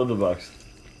they swallowed the Bucks.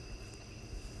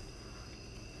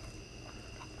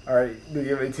 All right, they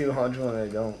give me 200 when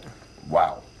they don't.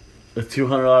 Wow. A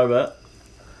 $200 bet.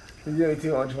 They give me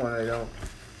 200 when they don't.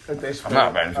 If they split,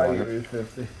 not betting I 200. give you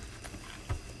 50.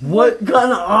 What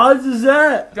kind of odds is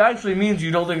that? That actually means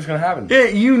you don't think it's gonna happen. Yeah,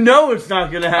 you know it's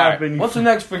not gonna All right, happen. what's the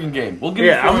next freaking game? We'll give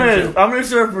Yeah, you 4 and 2. I'm gonna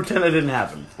sort of pretend it didn't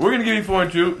happen. We're gonna give you 4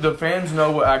 and 2. The fans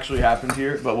know what actually happened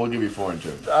here, but we'll give you 4 and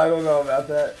 2. I don't know about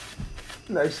that.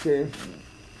 Next game.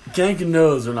 Gank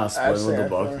knows they're not At splitting with the Stanford.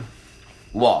 Bucks.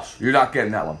 Loss. You're not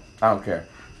getting that one. I don't care.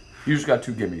 You just got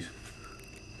 2 gimmies.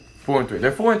 4-3.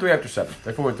 They're 4-3 after 7.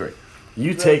 They're 4-3.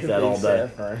 You They take can that beat all day.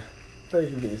 Stanford. They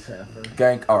can beat Stanford.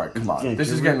 Gank. All right, come on. Gank, This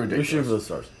is you're- getting You're shooting for ridiculous.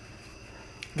 the stars.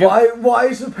 Why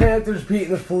is the Panthers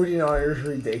beating the 49ers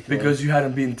ridiculous? Because you had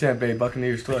them beating Tampa Bay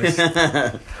Buccaneers twice.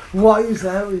 Why is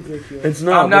that ridiculous? It's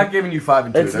not. I'm not giving you 5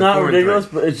 and 2. It's They're not 4 and ridiculous,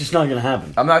 3. but it's just not going to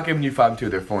happen. I'm not giving you 5 and 2.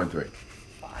 They're 4 and 3.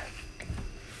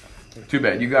 Too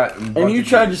bad. You got. And you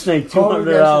tried to snake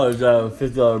 $200 out of a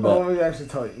 $50 bet. Home against the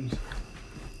Titans.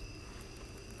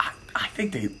 I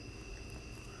think they.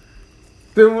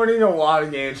 They're winning a lot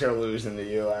of games they're losing to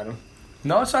you, Adam.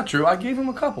 No, it's not true. I gave them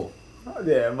a couple.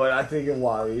 Yeah, but I think a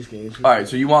lot of these games. All right,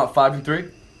 so you want 5 and 3?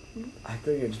 I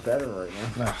think it's better right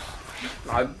now.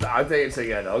 I think it's to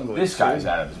get ugly. This soon. guy's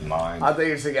out of his mind. I think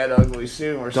it's to get ugly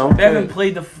soon. Or Don't something. They haven't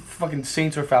played the fucking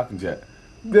Saints or Falcons yet.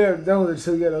 No, it's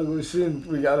to get ugly soon.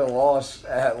 We got a loss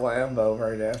at Lambeau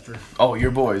right after. Oh,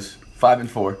 your boys 5 and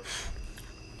 4.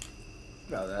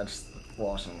 No, that's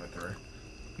loss number 3.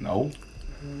 No,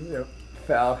 Yep.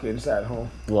 Falcons at home.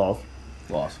 Lost.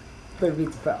 loss. They beat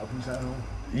the Falcons at home.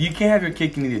 You can't have your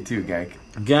cake and eat it too, Gank.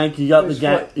 Gank, you got They the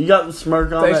gank. split. You got the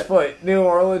smirk on They it. split. New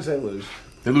Orleans, they lose.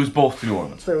 They lose both to New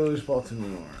Orleans. They lose both to New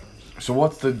Orleans. So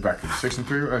what's the record? 6 and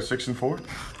 3 or 6 and 4?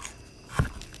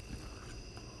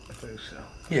 I think so.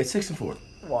 Yeah, it's 6 and 4.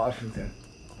 Washington.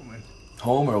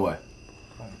 Home or away?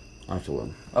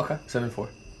 Absolutely. Okay, 7 and 4.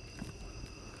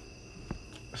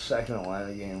 Second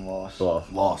Atlanta game loss.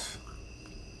 Lost. Loss.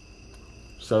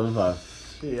 7-5.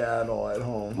 Seattle at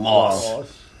home.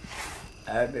 Loss.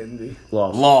 At Indy.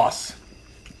 Lost. Loss.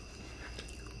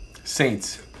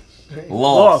 Saints.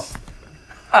 Lost.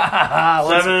 Loss.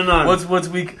 7 and 9. What's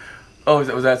week? Oh,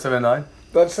 was that 7 and 9?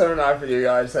 That's 7-9 for you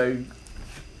guys. So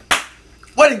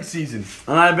Wedding season.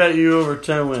 And I bet you over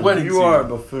 10 wins. Wedding You season. are a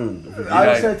buffoon. I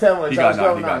just said 10 wins. He I got was 9.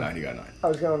 going He got 9. 9. He got 9. I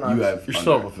was going 9. You have. You're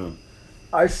still a under. buffoon.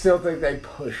 I still think they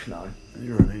push 9.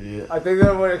 You're an idiot. I think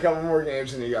they'll win a couple more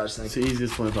games than you guys It's think. the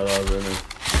easiest $25 right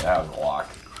now. That was a lock.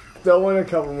 They'll win a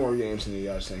couple more games than you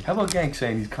guys think. How about Gank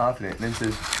saying he's confident and then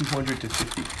says 200 to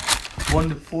 50? 1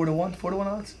 to 4 to 1? 4 to 1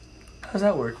 odds? How does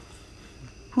that work?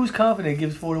 Who's confident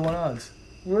gives 4 to 1 odds?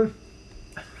 What?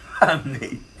 I'm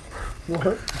Nate.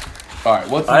 What? All right,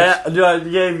 what's next? I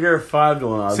gave your 5 to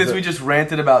 1 odds. Since we just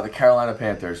ranted about the Carolina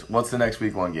Panthers, what's the next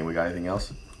week 1 game? We got anything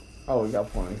else? Oh, we got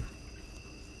plenty.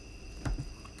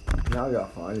 Now we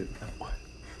got plenty.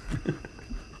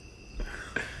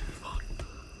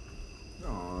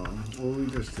 What we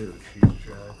just do? Chiefs,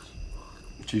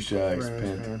 Jags, Chiefs, Jags, Rams,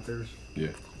 Panthers. Panthers. Yeah.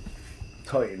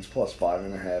 Titans plus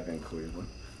 5.5 in Cleveland.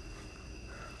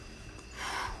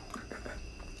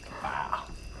 Wow.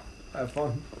 Have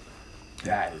fun.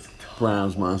 That is tough.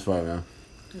 Browns minus 5 now.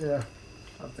 Yeah,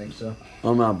 I think so.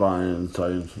 I'm not buying into the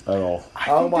Titans at all. I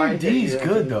I'll think their mind D is it, yeah.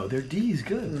 good though. Their D is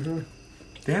good. Mm-hmm.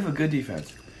 They have a good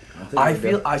defense. think I they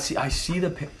feel do. I see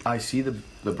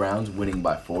the Browns winning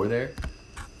by 4 there,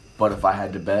 but if I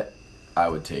had to bet, I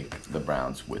would take the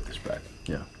Browns with the spread.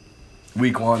 Yeah.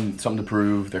 Week 1, something to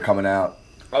prove. They're coming out.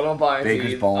 I don't buy into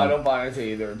Baker's either. balling. I don't buy into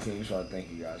either team, so I think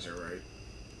you guys are right.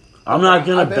 I'm not I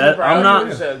gonna think bet. the I'm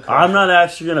Browns not. are good. I'm not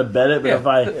actually gonna bet it. But if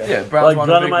I yeah, Browns like want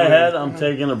a gun in big my win. head, I'm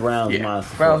taking the Browns Yeah,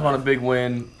 minus. Browns 4. want a big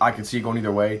win. I can see it going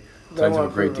either way. They Titans have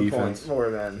want a great to prove a point defense. more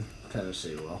than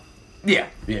Tennessee will. Yeah,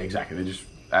 exactly. They're just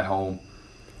at home.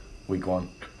 Week 1.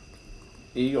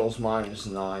 Eagles minus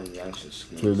 9 against the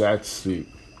Skins. Dude, that's steep.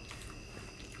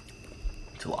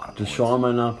 It's a lot of points. Deshaun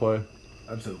might not play.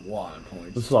 That's a lot of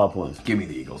points. That's a lot of points. Give me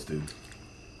the Eagles, dude.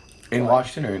 In Why?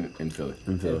 Washington or in Philly?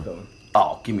 In Philly.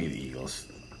 Oh, give me the Eagles.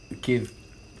 The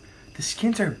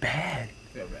Skins are bad.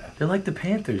 They're bad. They're like the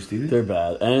Panthers, dude. They're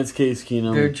bad, and it's Case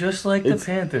Keenum. They're just like the It's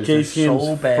Panthers. Case They're Keenum's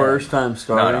so bad. first time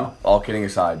starting. No. All kidding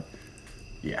aside.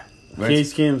 Yeah.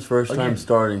 Case Keenum's first time Again.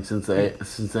 starting since the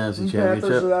NFC Panthers are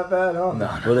Championship. that bad, huh? No.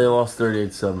 Where they lost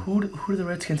 38-7. Who do the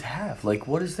Redskins have? Like,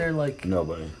 what is their, like...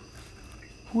 Nobody.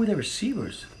 Who are their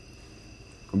receivers?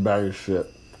 Bag of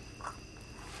shit.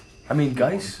 I mean,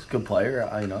 Geis, good player.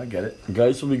 I get it.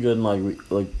 Guys will be good in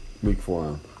week 4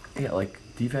 now. Yeah, like,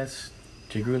 defense...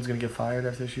 Jay Gruden's going to get fired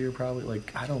after this year, probably.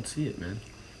 Like, I don't see it, man.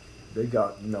 They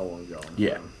got no one going.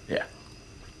 Yeah.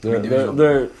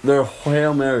 Their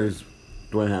Hail Marys,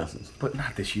 Dwayne Haskins. But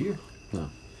not this year.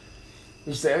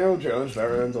 Is Daniel Jones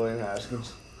better than Dwayne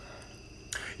Haskins?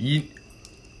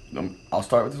 I'll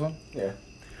start with this one. Yeah.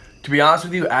 To be honest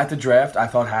with you, at the draft, I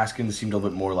thought Haskins seemed a little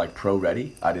bit more like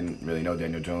pro-ready. I didn't really know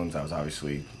Daniel Jones. I was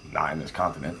obviously not in this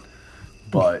continent.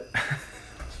 But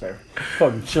It's fair.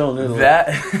 Fucking chilling in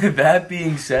that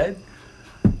being said,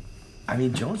 I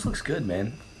mean, Jones looks good,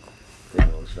 man.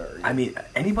 Daniel looks looks very good. I mean,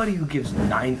 anybody who gives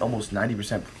almost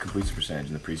 90% completion percentage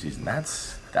in the preseason,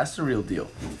 that's the real deal.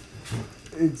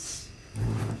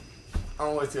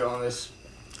 I'm with you on this.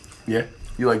 Yeah,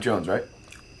 you like Jones, right?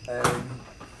 And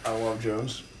I love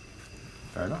Jones.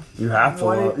 Fair enough. You have to.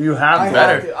 What? You have to.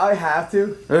 Better. I have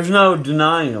to. There's no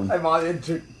denying him. I my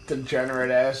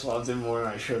degenerate ass loved him more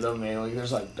than I should have, mainly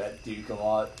because I bet Duke a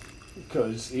lot.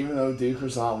 Because even though Duke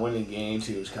was not winning games,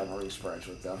 he was covering spreads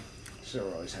with them. So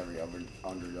they're always heavy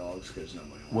underdogs because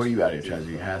nobody wants What are you to out here, bet Duke Chazzy?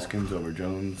 football. Haskins over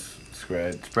Jones.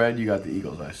 Spread. You got the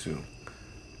Eagles, I assume.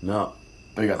 No,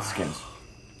 Oh, you got the Skins.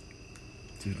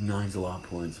 dude, 9's a lot of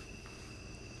points.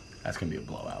 That's gonna be a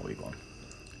blowout week 1.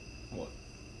 What?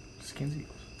 Skins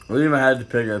Eagles. Well, if I had to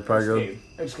pick, I'd probably go.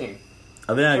 It's game.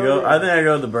 I think I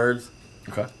go with the Birds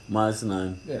Okay. minus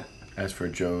 9. Yeah. As for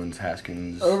Jones,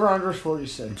 Haskins. Over under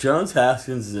 46. Jones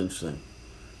Haskins is interesting.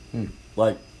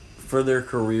 Like for their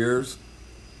careers,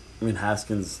 I mean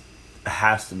Haskins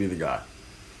has to be the guy.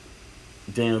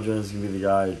 Daniel Jones is gonna be the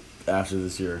guy after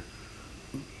this year.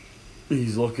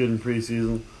 He's looking in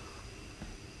preseason.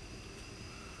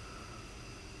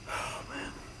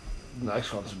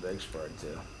 Next one's a big spread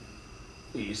too.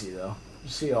 Easy though.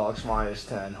 Seahawks minus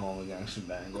 10 home against the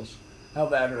Bengals. How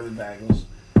bad are the Bengals?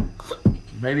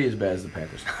 Maybe as bad as the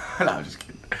Panthers. No, I'm just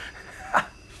kidding.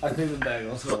 I think the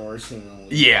Bengals are the worst team in the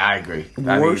league. Yeah, I agree.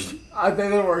 Worst? I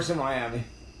think they're worse than Miami.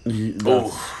 You're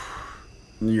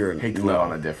Hate to let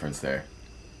on a difference there.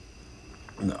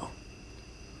 No.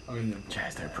 I mean,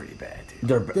 Chaz, they're pretty bad, dude.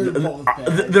 they're both bad.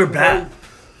 They're bad.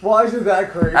 Why is it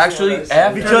that crazy? Actually, when I say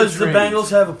after- that? Because the trades. Bengals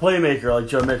have a playmaker like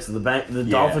Joe Mixon. The Yeah.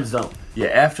 Dolphins don't. Yeah,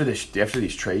 after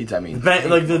these trades, I mean,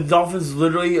 Like the Dolphins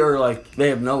literally are like they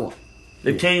have no one.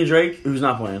 They have Kenny Drake, who's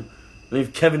not playing. They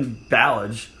have Kevin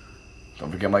Ballage,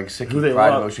 don't forget Mike Gesicki, who they Pride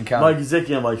love. Motion County. Mike Gesicki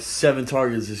had like 7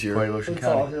 targets this year. Pride Motion We're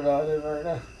County. talking about it right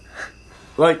now.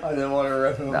 Like I didn't want to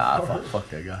rip him Nah, apart. fuck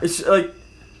that guy. it's like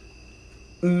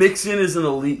Mixon is an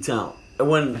elite talent.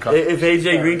 When Okay. if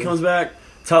AJ Green comes back,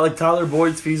 Tyler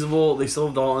Boyd's feasible. They still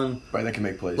have Dalton. Right, that can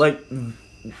make plays. Like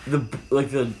the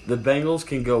Bengals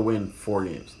can go win 4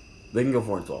 games. They can go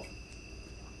 4-12.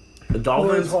 The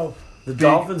Dolphins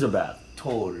Dolphins are bad.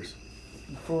 toll orders.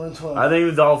 4-12. I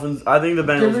think the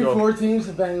Bengals Give me go. 4 teams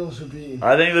the Bengals are beating.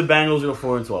 I think the Bengals go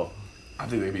 4-12. I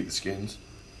think they beat the Skins.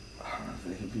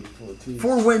 They could beat 4 teams.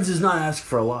 4 wins is not asking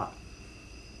for a lot.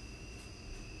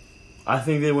 I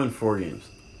think they win 4 games.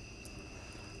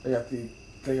 They got the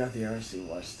NFC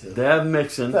West too. They have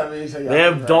Mixon. That means they got They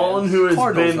have the Dalton, Rams. who has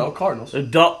Cardinals, been. no Cardinals. Yeah,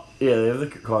 they have the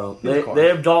Cardinals. Who's the They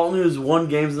Cardinals? have Dalton, who's won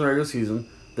games in the regular season.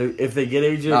 If they get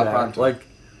AJ Not prime back, time. like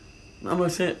I'm gonna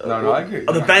say, No, I agree.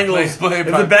 The Bengals. Play If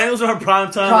the prime- Bengals are on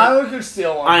prime time, Kyler could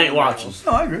steal one. I ain't from the watching. Bengals.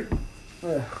 No, I agree.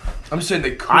 Yeah. I'm just saying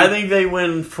they could. I think they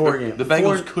win 4 games. the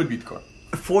Bengals could beat the Cardinals.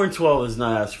 4-12 is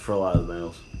not asking for a lot of the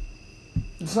Bengals.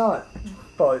 It's not,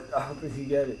 but I hope if you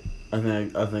get it. I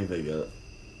think they get it.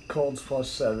 Colts plus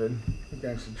 7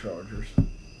 against the Chargers.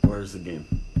 Where's the game?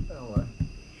 LA.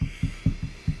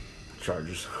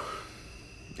 Chargers.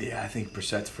 Yeah, I think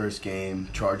Brissett's first game.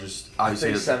 Chargers. I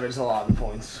Obviously, think 7's a lot of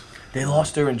points. they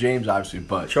lost Derwin James, obviously,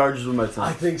 but Chargers with my I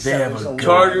time. think They have 7's a a lot. good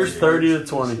Chargers idea.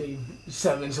 30-20.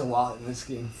 7's a lot in this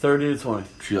game. 30-20.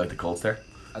 should you like the Colts there?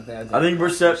 I think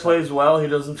Brissett plays well. He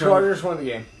doesn't turn. Chargers win the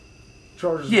game.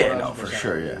 Chargers. Yeah, 100% no, for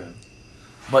sure, win the yeah. game.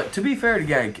 But to be fair to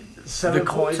Gang, 7 the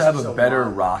Colts points have is a better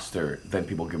lot. roster than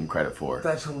people give them credit for.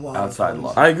 That's a lot. Outside of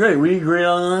luck. I agree. We agreed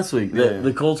on it last week that Yeah.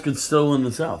 the Colts could still win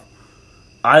the South.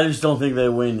 I just don't think they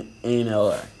win in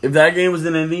LA. If that game was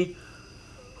in Indy,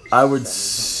 I would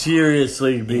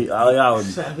seriously be. I would.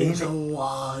 7's a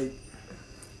lot.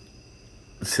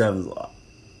 7's a lot.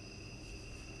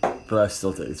 But I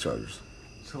still take the Chargers.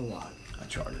 It's a lot. The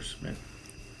Chargers, man.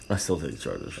 I still take the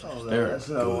Chargers. Oh, They're that's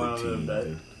a another one good on the team, bet.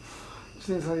 dude.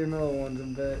 Seems like another one to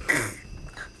bet.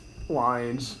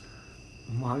 Lions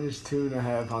minus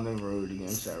 2.5 on the road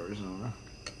against Arizona.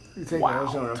 You think Wow.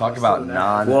 Arizona Talk plus about 2.5?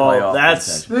 non-playoff. Well,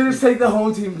 that's- contention. They just take the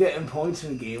whole team getting points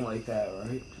in a game like that,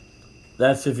 right?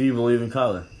 That's if you believe in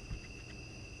Kyler.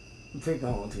 You take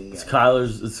the whole team It's getting.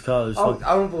 Kyler's.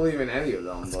 I don't believe in any of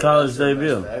them. It's but Kyler's that's their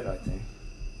debut. best bet, I think.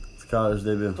 It's Kyler's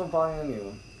debut. Don't buy any of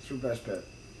them. It's your best bet.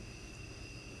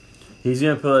 He's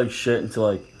gonna play like shit until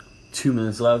like 2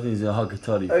 minutes left, and he's gonna hug a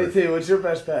tutty. Hey, T, what's your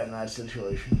best bet in that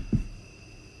situation?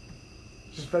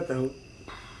 Just bet the hoop.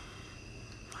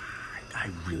 I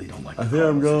really don't like I the think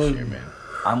I'm Cardinals this going- year, man.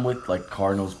 I'm with like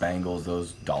Cardinals, Bengals,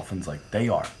 those Dolphins. Like they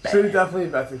are bad. So you definitely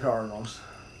bet the Cardinals.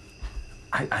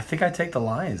 I think I take the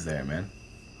Lions there, man.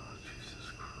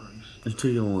 Jesus Christ. You're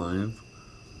taking the Lions.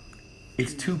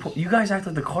 It's 2 points. You guys act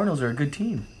like the Cardinals are a good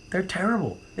team. They're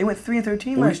terrible. They went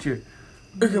 3-13 last year.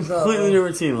 a completely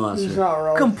different team than last He's year. not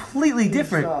wrong. Completely He's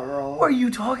different. not wrong. What are you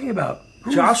talking about?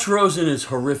 Josh Rosen is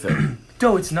horrific.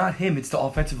 No, it's not him. It's the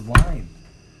offensive line.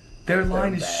 Their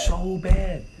line is bad. so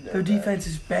bad. They're Their bad. defense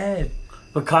is bad.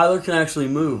 But Kyler can actually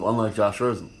move, unlike Josh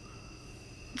Rosen.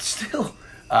 Still,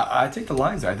 I think the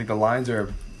lines are. I think the lines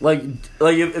are. Like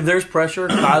if there's pressure,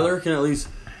 Kyler can at least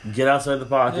get outside the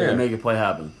pocket Yeah. and make a play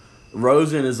happen.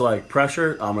 Rosen is like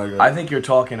pressure. I'm gonna go. I think you're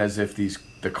talking as if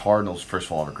the Cardinals, first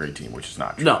of all, have a great team, which is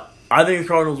not true. No, I think the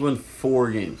Cardinals win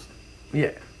 4 games.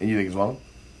 Yeah, and you think it's one of them?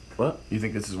 What? You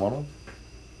think this is one of them?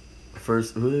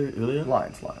 First, who they at?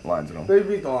 Lions at home. They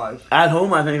beat the Lions. At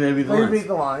home, I think they beat the They Lions. beat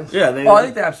the Lions. Yeah, Oh, I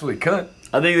think they absolutely could.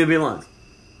 I think they beat the Lions.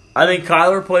 I think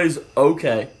Kyler plays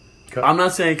okay. Okay. I'm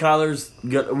not saying Kyler's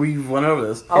good. We went over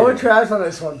this. I would trash on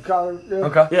this one. Kyler, yeah.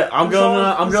 Okay. Yeah, I'm going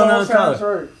on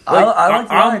Kyler. Right. I like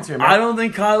the Lions here, man. I don't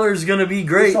think Kyler's going to be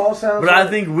great, This all sounds but I right.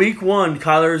 think week 1,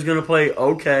 Kyler is going to play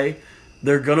okay.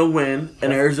 They're going to win,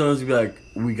 and Arizona's going to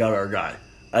be like, we got our guy.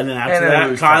 And then after And then that,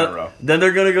 lose 10 in a row. then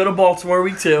they're going to go to Baltimore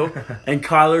week 2, and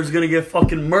Kyler's going to get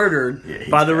fucking murdered Yeah, he's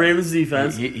by the bad. Ravens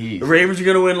defense. He's The Ravens are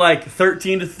going to win like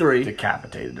 13-3.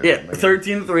 decapitated. Yeah, Like,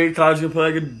 13-3. Kyler's going to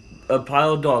play like a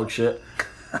pile of dog shit.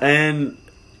 And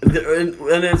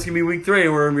then it's gonna be week 3,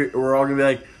 and we're all gonna be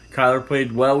like, Kyler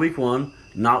played well week 1,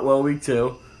 not well week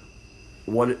 2.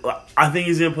 I think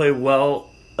he's gonna play well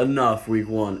enough week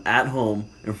 1 at home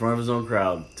in front of his own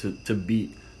crowd to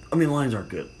beat. I mean, Lions aren't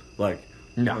good. Like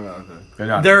No, they're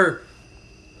not. they're.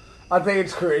 I think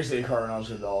it's crazy Cardinals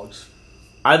are dogs.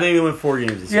 I think they win 4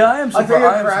 games this year. Yeah, I am I think surprised.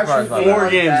 I a am crashing surprised by game that. 4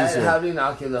 like games that, this year. How do you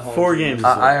not give the home 4 team? games.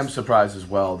 I am surprised as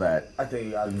well that I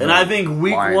think. And I think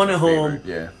week Lions 1 are at home, favored.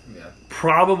 Yeah. Yeah.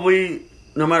 probably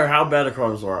no matter how bad the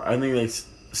Cardinals are, I think they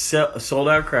sold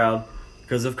out crowd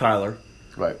because of Kyler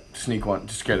Right. Sneak one.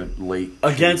 Just get a late.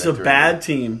 against a victory. bad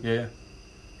team. Yeah.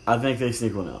 I think they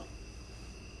sneak one out,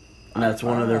 and that's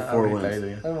one of their 4 I wins.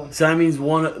 think they- So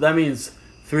that means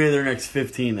 3 of their next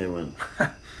 15 they win.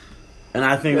 And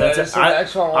I think Yeah, that's so the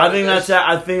next one I think is- that's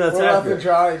I think that's What about the accurate.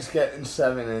 Giants getting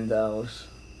 7 in Dallas?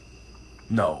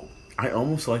 No. I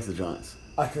almost like the Giants.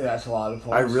 I think that's a lot of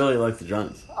points. I really like the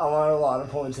Giants. I want a lot of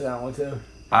points in that one too.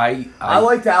 I I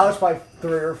like Dallas by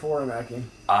 3 or 4 in that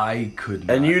game. I could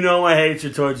not. And you know my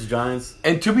hatred towards the Giants.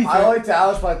 And to be I fair, like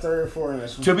Dallas by 3 or 4 in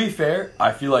this one. to be fair,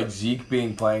 I feel like Zeke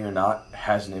being playing or not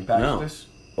has an impact No. on this.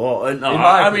 Well, no, In my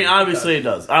I mean, opinion, obviously it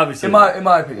does. Obviously, In it does.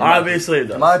 my opinion. Obviously it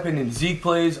does. In my opinion, Zeke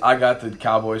plays. I got the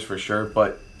Cowboys for sure,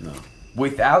 but No.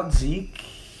 without Zeke,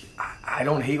 I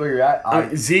don't hate where you're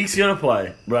at. Zeke's gonna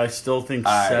play, but I still think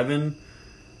I- 7,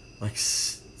 like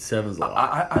 7's a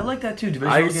lot. I like that too. I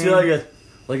Divisional can see game.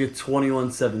 like a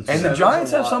 21-17. And the Seven's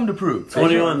Giants a have lot. something to prove.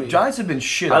 21. Giants have been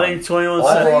shit. I on. think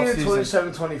 21-7. I All think it's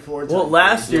offseason. 27-24. Well,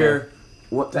 last Yeah. year,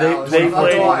 what, Dallas. they I'm not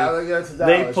played. gonna lie, I think that's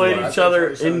They Dallas, played but I each think other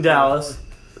 27-24. in Dallas.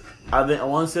 I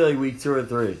want to say like week 2 or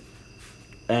 3,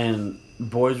 and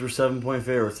boys were 7-point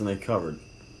favorites and they covered.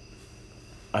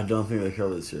 I don't think they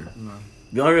covered this year. No.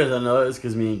 The only reason I know it is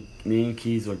because me and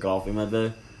Keys went golfing that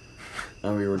day,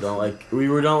 and we were done like There we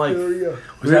go.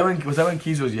 Was that when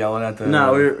Keys was yelling at the? we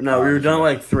were done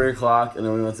like 3:00, and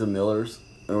then we went to Miller's,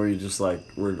 and we just like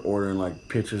were ordering like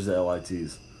pitchers at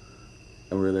LITs,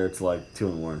 and we were there till like 2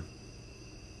 in the morning.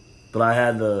 But I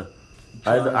had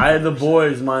the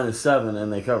boys -7,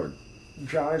 and they covered.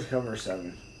 Giants cover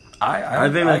 7. I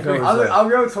think I they cover agree. seven. I'll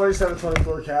go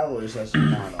 27-24 Cowboys. That's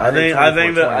fine. I think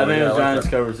the 24-20, yeah, I like Giants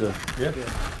that. cover too. Yeah.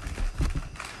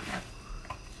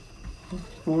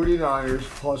 49ers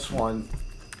 +1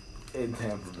 in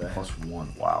Tampa Bay.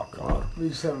 +1. Wow. God.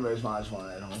 These 7 days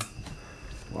 -1 at home.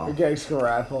 Wow. Against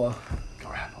Garoppolo.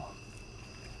 Garoppolo.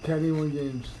 Can he win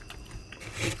games?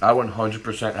 I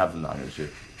 100% have the Niners here.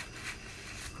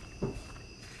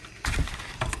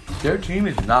 Their team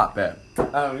is not bad.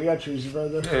 Oh, you got Cheesy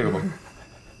right there. There you go.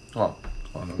 Hold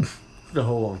on. The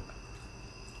whole one.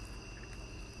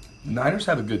 Niners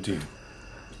have a good team.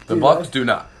 The Dude, Bucks do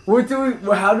not.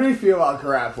 How do we feel about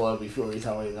Garoppolo before we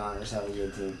tell me the Niners have a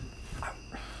good team?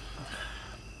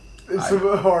 It's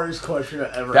the hardest question I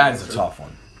ever That is a answered. tough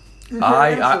one. You can't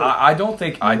answer it. I don't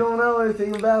think You don't know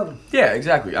anything about him. Yeah,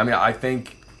 exactly. I mean, I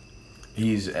think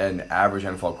he's an average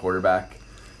NFL quarterback.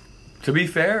 To be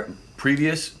fair,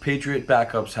 previous Patriot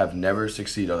backups have never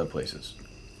succeeded other places.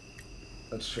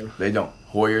 That's true. They don't.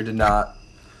 Hoyer did not.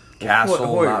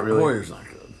 Castle, not really. Hoyer's not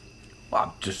good. Well,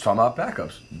 I'm just talking about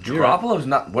backups. You're right. Garoppolo's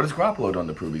not. What has Garoppolo done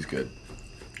to prove he's good?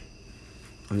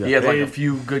 He had like a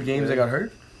few good games that got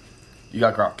hurt. You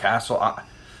got Castle.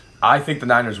 I think the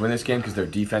Niners win this game because their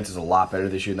defense is a lot better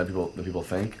this year than people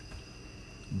think.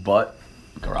 But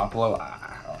Garoppolo, I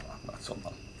don't know, I'm not so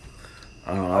much.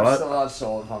 I don't I'm know. still not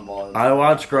sold on Baltimore. I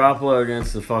watched Garoppolo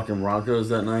against the fucking Broncos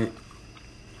that night,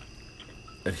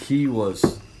 and he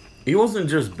wasn't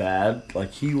just bad,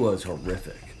 like he was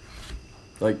horrific.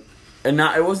 Like, and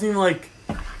not it wasn't even like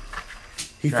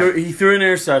he threw an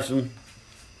interception,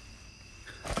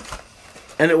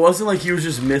 and it wasn't like he was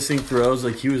just missing throws.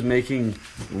 Like he was making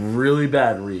really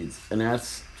bad reads, and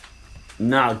that's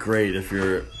not great if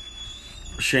you're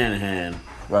Shanahan.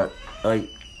 Right. Like,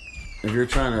 if you're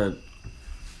trying to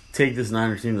take this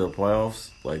Niners team to the playoffs,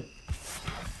 like,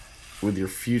 with your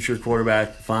future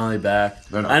quarterback finally back.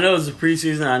 They're not. I know it's a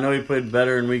preseason. I know he played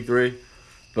better in week 3.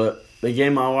 But the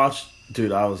game I watched,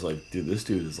 dude, I was like, dude, this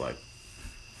dude is, like,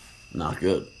 not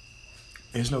good.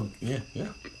 There's no. Yeah.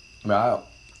 I mean,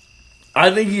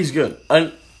 I think he's good.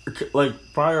 And, like,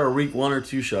 prior a week 1 or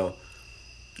 2 show,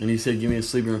 and he said, give me a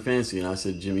sleeper in fantasy. And I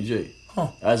said, Jimmy G. Huh.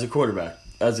 As a quarterback.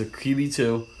 As a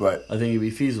QB2, right. I think it'd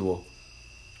be feasible.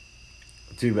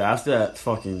 Dude, but after that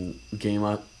fucking game,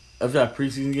 after that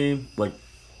preseason game, like,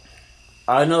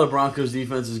 I know the Broncos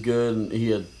defense is good, and he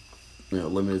had,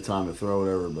 limited time to throw,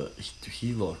 whatever, but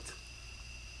he looked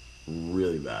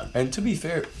really bad. And to be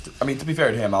fair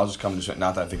to him, I'll just come to say,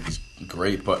 not that I think he's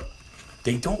great, but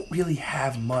they don't really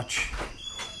have much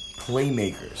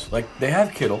playmakers. Like, they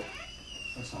have Kittle,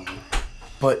 That's not good.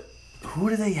 but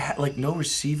who do they have? Like, no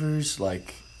receivers.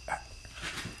 Like,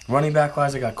 running back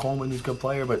wise, they got Coleman, who's a good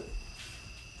player, but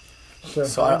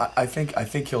so I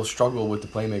think he'll struggle with the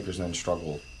playmakers and then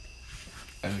struggle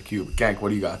as a cube. Gank, what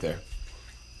do you got there?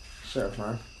 San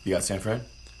Fran. You got San Fran?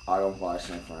 I don't buy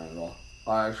San Fran at all.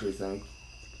 I actually think.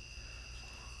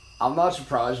 I'm not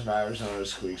surprised if Arizona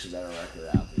squeaks a better record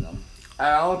after them. And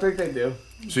I don't think they do.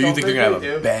 So you think they're gonna have they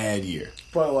a do. bad year?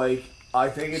 But like, I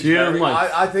think it's So you have very, them,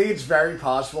 like- I think it's very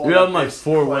possible. You have that them, like, this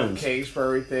 4 Cliff wins.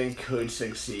 Kingsbury thing could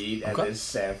succeed, and Okay. this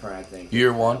San Fran thing.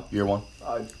 Year one.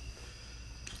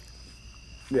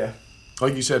 Yeah.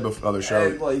 Like you said before, other show.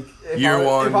 And, like, if Year I,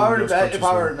 one, If I were to those bet, coaches if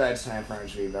I were win. to bet, San Fran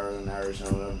should be better than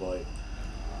Arizona. But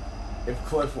if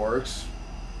Cliff works,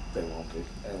 they won't be.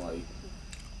 And like,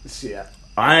 see,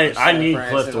 I San need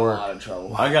Fran's Cliff in to a work. lot of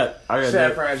trouble. I got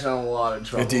San Fran's in a lot of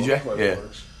trouble. DJ? if Cliff Yeah.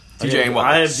 works. TJ in what?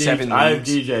 I Like have 7 I have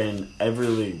leagues? DJ in every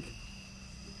league.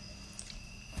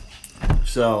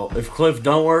 So if Cliff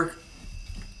don't work,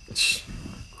 you just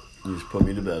put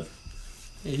me to bed.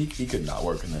 Yeah, he could not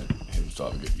work and then him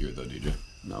still have a good year though, DJ.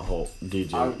 No, whole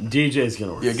DJ. I'm- DJ's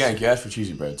gonna work. Yeah, Gank, you asked for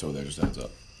cheesy bread, so there, just heads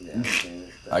up. Yeah,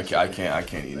 I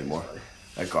can't eat anymore.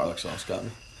 That garlic sauce got me.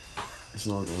 It's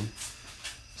not good.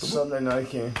 Sunday night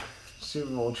game, Super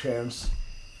Bowl champs.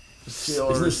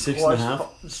 Steelers Isn't it 6.5?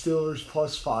 Steelers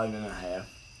plus 5.5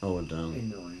 Oh, we're down. in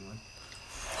New England.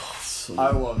 So- I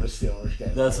love the Steelers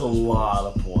getting. That's a all those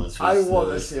lot of points. For I the love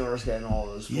the Steelers. Steelers getting all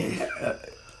those points. Yeah.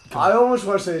 I almost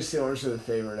want to say the Steelers are the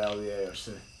favorite out of the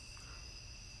AFC.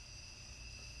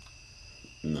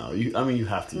 No, you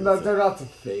have to. Give No, it they're to, not the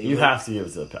favorite. you have to give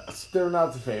it to the Pats, They're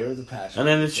not the favorite. The Pats. and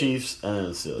then the Chiefs, and then the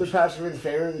The Steelers. Pats are the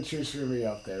favorite. The Chiefs are gonna be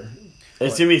up there.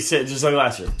 It's gonna be just like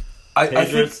last year. I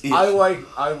Patriots? think I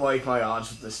like my odds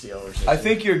with the Steelers. I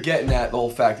think you're getting at the whole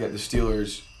fact that the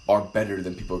Steelers are better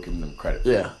than people are giving them credit.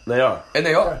 Yeah, they are. And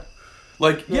they are.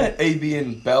 Like, yeah, AB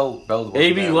and Bell wasn't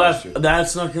AB bad left. last year.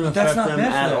 That's not gonna That's affect not them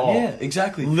bad at for them. all. Yeah,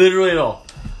 exactly. Literally at all.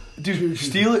 Dude,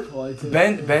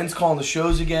 Steelers. Ben's calling the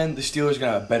shows again. The Steelers are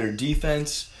gonna have a better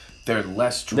defense. They're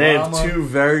less drama. They have 2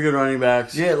 very good running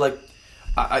backs. Yeah, like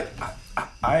I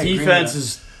agree with Defense that.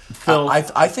 is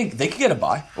filth. I think they could get a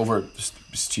bye over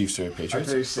Chiefs or Patriots.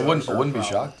 I think I Steelers are wouldn't be a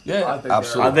problem. shocked. Yeah, I think they're-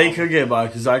 absolutely. They could get by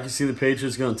because I can see the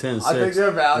Patriots going 10-6, I think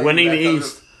they're valued. winning the That's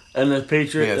East, and the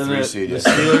Patriots Yeah, and 3 the seed, yeah.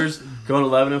 Steelers going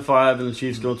 11-5, and the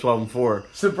Chiefs going 12-4.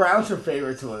 So the Browns are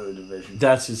favorite to win the division.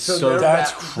 That's just so.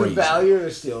 that's The crazy. value of the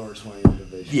Steelers winning the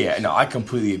division. Yeah, no, I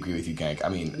completely agree with you, Gank. I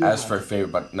mean, as for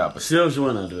favorite, but no, but Steelers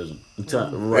win that division. I'm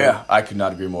telling you, right. yeah, I could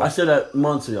not agree more. I said that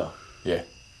months ago. Yeah,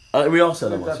 We all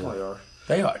said They that months definitely ago. are.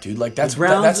 they are, dude. Like that's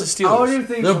Browns- that's the I don't Steelers. even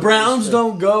think The Browns so.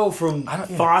 don't go from I don't-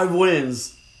 yeah. 5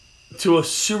 wins to a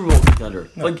Super Bowl contender.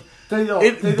 Like They don't.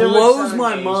 It They did win blows 7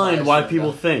 my games mind last why year,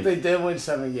 people though. think. They did win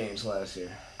 7 games last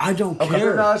year. I don't They're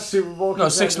care. not a Super Bowl. No,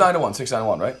 contender. 6-9-1,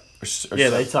 6-9-1, right? Or Yeah,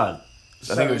 they tied.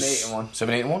 I think it was 7-8-1.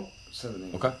 7-8-1.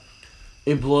 7-8. Okay.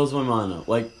 It blows my mind though.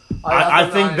 Like I I have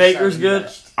the think 9-7 Baker's good.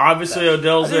 best. Obviously, I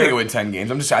Odell's think they there. could win 10 games.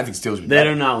 I'm just saying, I think Steelers would be They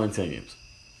better. do not win 10 games.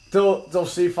 They'll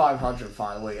see 500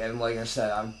 finally, and like I said,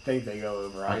 I think they go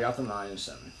over. I got them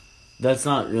 9-7. That's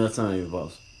not even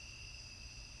close.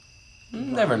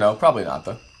 Never know. Probably not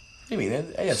though. I mean,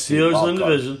 AFC Steelers wild win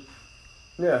card. division.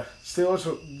 Yeah,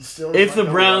 Steelers. If the might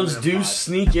go Browns 11-5. do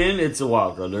sneak in, it's a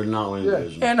wild card. They're not winning Yeah.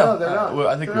 division. Yeah, no. No, they're not. Well,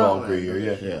 I think They're we all not agree winning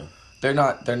here. Yeah. Yeah. They're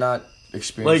not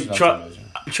experience. Like,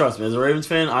 trust me, as a Ravens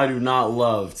fan, I do not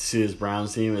love to see this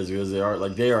Browns team as good as they are.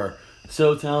 Like, they are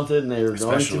so talented, and they are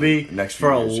going to be next few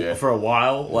for years, yeah. for a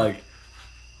while. Like,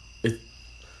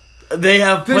 they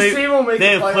have This team will make the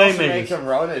they have playoffs and make playmakers. a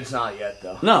run. It's not yet,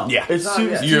 though. No, Yeah. it's Not too,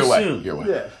 yet. it's You're too away. soon. You're away.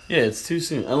 Yeah. Yeah, it's too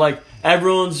soon. And, like,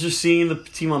 everyone's just seeing the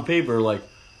team on paper. Like,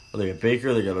 they got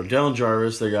Baker, they got Odell and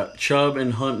Jarvis, they got Chubb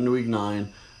and Hunt in Week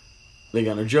 9. They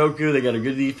got Njoku, they got a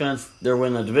good defense. They're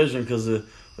winning that division because the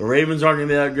Ravens aren't going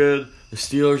to be that good. The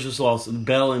Steelers just lost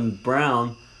Bell and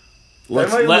Brown.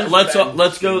 Let's might lose Ben go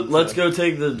soon, let's too. go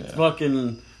take the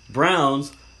fucking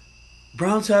Browns.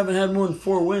 Browns haven't had more than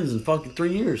 4 wins in fucking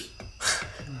 3 years.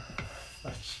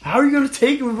 How are you going to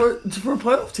take them for a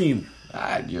playoff team?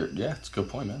 Yeah, it's a good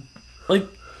point, man. Like,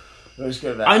 There's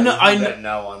good I know- I know-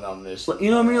 no one on this. you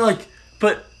know what I mean? Like,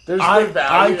 but There's I good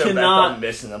value to bet cannot. them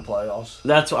missing the playoffs.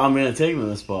 That's what I'm going to take them in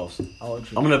this playoffs. I'll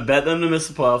let you I'm going to bet them to miss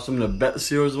the playoffs. I'm going to bet the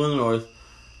Steelers win the North.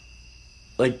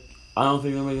 Like, I don't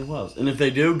think they're making the playoffs. And if they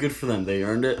do, good for them. They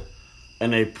earned it.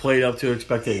 And they played up to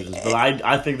expectations. But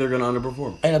I think they're going to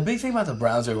underperform. And a big thing about the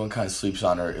Browns, everyone kind of sleeps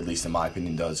on, or at least in my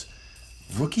opinion does.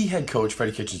 Rookie head coach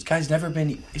Freddie Kitchens, guy's never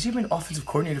been. Has he been offensive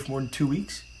coordinator for more than 2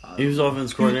 weeks? He was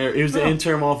offense coordinator. He was the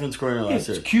interim offense coordinator last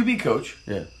He's year. QB coach.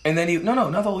 Yeah. And then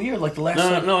not the whole year, like the last.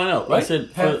 No, I know. I Right?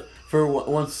 said for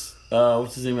once.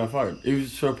 What's his name? Got fired. It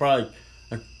was for probably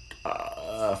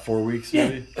 4 weeks. Yeah,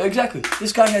 Maybe. exactly.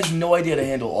 This guy has no idea to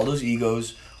handle all those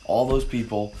egos, all those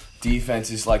people.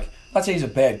 Defense is like, I'm not saying he's a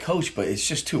bad coach, but it's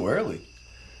just too early.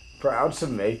 Browns to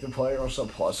make the playoffs a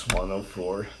plus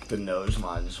 104. The nose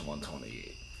minus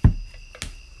 128.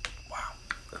 Wow.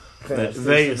 I think that's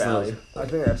Vegas decent value. knows. I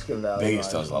think that's good value. Vegas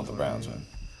minus does love the Browns, man.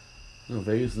 No,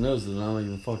 Vegas knows they're not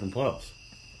making the fucking playoffs.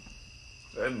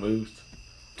 It moved.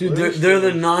 Dude, Where's they're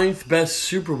the Steelers? 9th best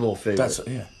Super Bowl favorite. That's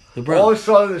yeah. The All I Browns.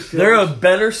 saw the Steelers. They're a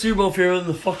better Super Bowl favorite than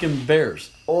the fucking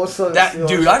Bears. Also, the That- Steelers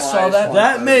dude, I saw minus that.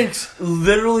 That 130. makes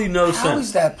literally no How sense.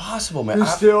 is that possible, man? The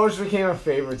Steelers became a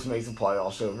favorite to make the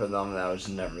playoffs over them, and that was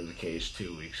never the case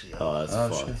 2 weeks ago. Oh, that's Oh,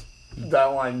 fucked. shit. That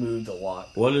line moved a lot.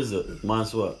 What is it?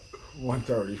 Minus what?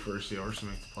 130 for Steelers to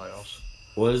make the playoffs.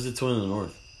 What is it to win the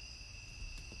North?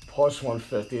 Plus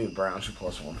 150, the Browns are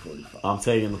plus 145. I'm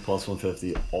taking the plus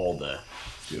 150 all day.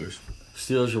 Steelers.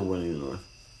 Steelers are winning the North.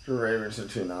 The Ravens are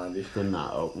 290. They're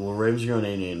not. Oh, well, Ravens are going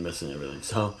 80 and missing everything.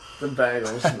 So, The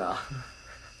Bengals, nah.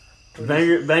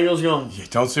 Bengals going. Yeah,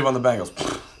 don't sleep on the Bengals.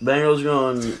 Bengals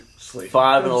going. Sleep.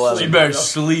 5 and 11. You better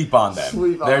sleep on them.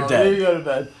 Sleep on They're them. There you dead. go to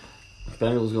bed.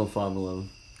 Bengals going 5 and 11.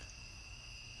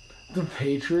 The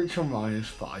Patriots are minus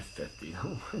 550.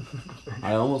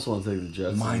 I almost want to take the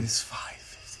Jets. Minus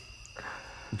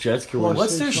 550. Jets can win.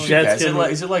 What's their streak? Jets Is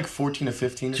can it like 14 to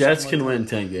 15? Or Jets something can like win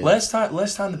 10 games. that?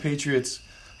 Last time the Patriots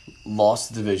lost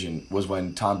the division was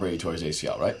when Tom Brady tore his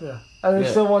ACL, right? Yeah. And they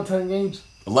Yeah. still won 10 games.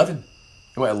 11.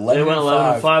 It went 11. They went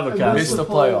 11 and 5 at Castle. Missed Castle.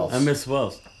 the playoffs I missed the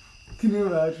playoffs. Can you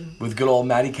imagine? with good old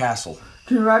Matty Castle.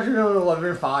 Can you imagine going 11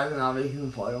 and 5 and not making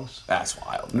the playoffs? That's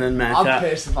wild. And then I'm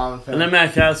pissed if I'm a fan. And then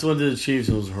Matt Castle went to the Chiefs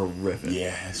and it was horrific.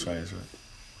 Yeah, that's right. That's right.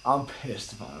 I'm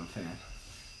pissed if I'm a fan.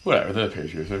 Whatever. They're the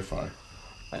Patriots. They're fine.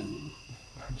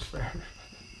 That's fair.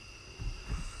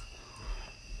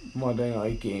 Monday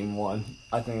night game 1.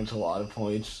 I think it's a lot of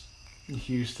points.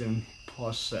 Houston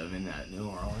plus 7 at New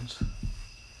Orleans.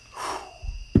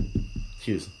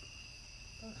 Houston.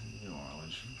 New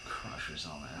Orleans crushes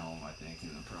on the helm, I think, in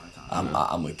the prime time.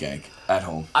 I'm with Gank at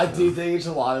home. I do think it's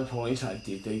a lot of points. I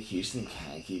do think Houston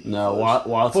can keep it No, close.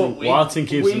 Watson. But Watson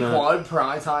keeps week them in. 1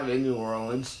 prime time in New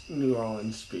Orleans. New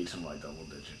Orleans beats them by double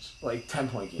digits, like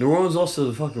 10-point game. New Orleans also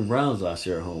the fucking Browns last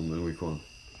year at home in week 1.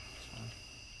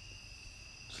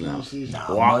 No. Season.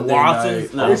 Nah, Wa- Monday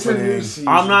Watson's- night no. It's a new opening. season.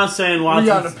 I'm not saying We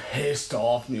got Watson's. a pissed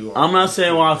off New Orleans. I'm not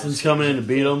saying Watson's coming in to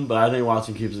beat them, but I think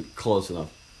Watson keeps it close enough.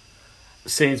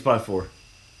 Saints by 4.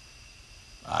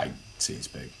 I see it's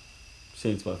big.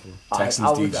 Saints by 4. Texans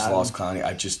I D would just add lost him.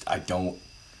 Clowney. I don't.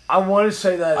 I want to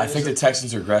say that. I think the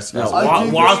Texans are aggressive. No, I do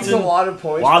think Watson- it's a lot of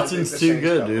points. but I think Watson's the too Saints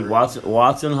good, cover dude. it.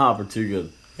 Watson and Hopper too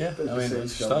good. Yeah, But I the mean, Saints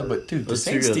it's stud, cover. but dude, the That's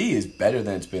too Saints good. D is better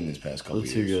than it's been this past couple They're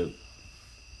years. too good.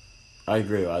 I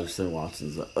agree. I just think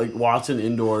Watson's like Watson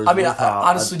indoors. I mean, with Hop-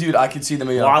 honestly, dude, I could see them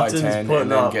being up by Watson's 10 putting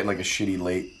and then up- getting like a shitty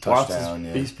late Watson's, touchdown.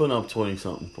 Yeah, he's putting up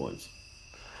 20-something points.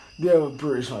 Yeah, but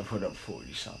Bruce might put up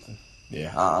 40 something.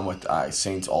 yeah. I'm with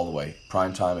Saints all the way.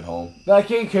 Prime time at home. That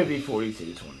game could be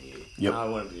 42-28. Yep. I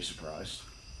wouldn't be surprised.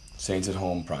 Saints at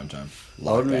home. Prime time.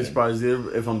 I wouldn't be surprised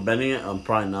either. If I'm betting it, I'm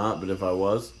probably not. But if I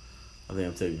was, I think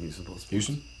I'm taking Houston plus.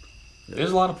 Houston.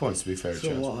 There's a lot of points to be fair to So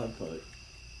Chance. what? But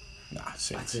Nah, I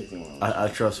Saints. take New Orleans. I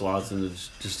trust Watson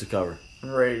just to cover.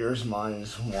 Raiders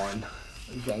 -1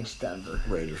 against Denver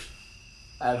Raiders.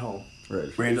 at home.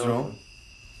 Raiders. Raiders are home.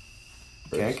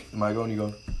 Gank, am I going? You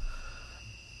going?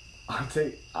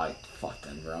 Fuck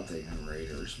Denver. I'm taking the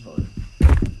Raiders, but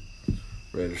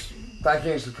Raiders. that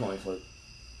game's a coin flip.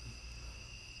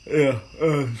 Yeah.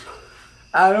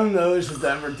 Adam knows the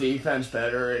Denver defense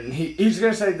better, and he's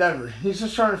gonna say Denver. He's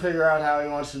just trying to figure out how he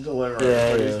wants to deliver.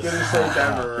 Yeah, but he he's is. gonna say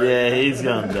Denver. Right? Yeah, he's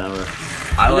going Denver.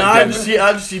 I like I Denver.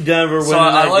 just see Denver winning So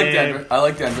I that like game. Denver. I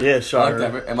like Denver. Yeah, I shocker.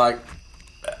 like Denver.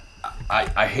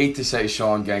 I hate to say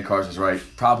Sean Gankars is right.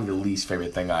 Probably the least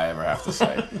favorite thing I ever have to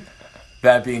say.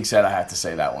 That being said, I have to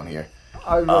say that one here.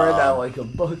 I read that like a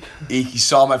book. He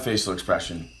saw my facial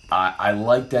expression. I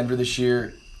like Denver this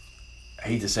year. I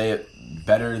hate to say it,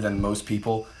 better than most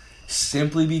people,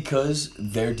 simply because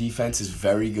their defense is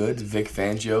very good. Vic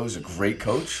Fangio is a great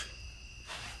coach.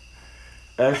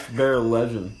 Ex-Bear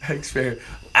legend.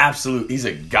 Absolute. He's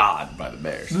a god by the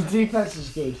Bears. The defense is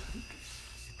good.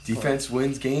 Defense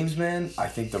wins games, man. I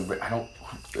think the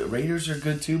Raiders are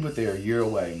good too, but they are a year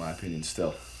away, in my opinion.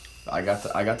 Still, I got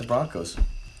the Broncos.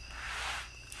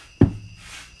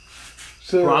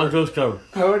 So Broncos cover.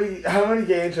 how many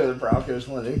games are the Broncos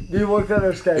winning? You looked at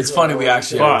their schedule. It's funny we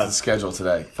actually Five. looked at the schedule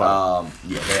today. Yeah,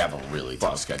 they have a really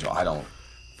tough schedule. I don't.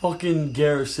 Fucking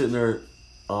Garrett sitting there.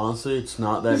 Honestly, it's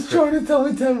not that He's trying to tell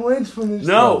me 10 wins from this.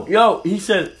 No, yo, he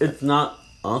said it's not.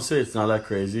 Honestly, it's not that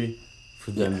crazy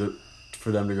for them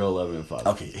to go 11-5.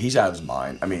 Okay, he's out of his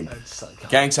mind. I mean, That's like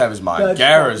Gank's out of his mind.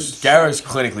 That's Garra's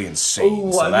clinically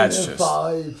insane. So that's just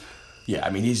 11-5. yeah. I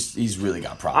mean, he's really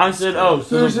got problems. I said, oh,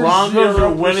 so There's the a Broncos are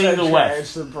 0% winning the chance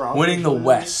West. the Broncos Winning the win.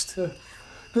 West.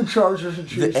 The Chargers and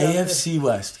The Chiefs. AFC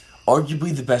West,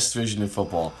 arguably the best division in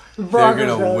football. The They're Broncos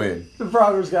gonna got win. it. The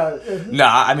Broncos got it.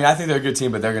 Nah, I mean, I think they're a good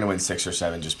team, but they're gonna win 6 or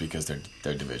 7 just because their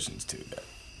division's too good.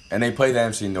 And they play the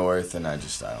NFC North, and I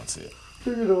don't see it.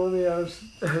 They're gonna win the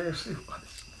AFC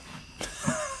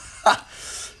West.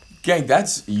 Gang,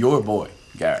 that's your boy,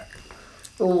 Garrett.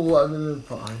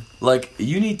 11-5. Like,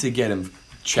 you need to get him Can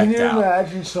checked you out.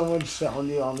 imagine someone selling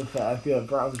you on the fact that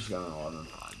Broncos got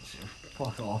 11-5 this year?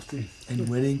 Fuck off, dude. And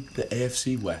winning the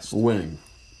AFC West. Winning.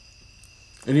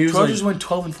 And he was Chargers like,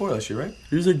 went 12-4 last year, right?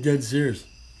 he was like dead serious.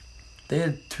 They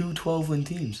had 2 12-win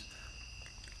teams.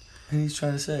 And he's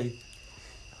trying to say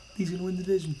he's gonna win the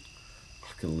division.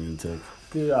 Fucking lunatic.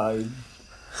 Dude, I'm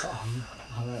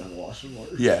at a loss of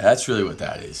words. Yeah, that's really what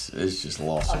that is. It's just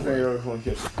lost. I think everyone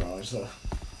gets surprised, though.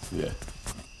 Yeah.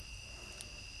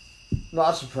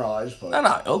 Not surprised, but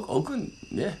No, Oakland,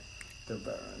 yeah. they're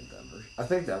better than Denver. I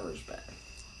think Denver's bad.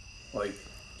 Like,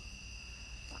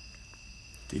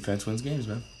 Defense wins games,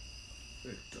 man.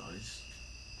 it does.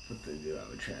 But they do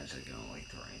have a chance at going like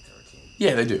 3-13.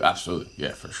 Yeah, they do. Absolutely.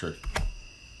 Yeah, for sure.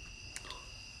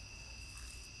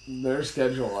 Their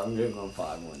schedule, I'm giving them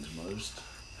 5 wins most.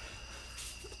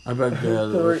 I bet Three-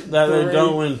 that they three-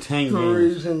 don't win 10 games.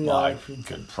 Threes in the Well, I option.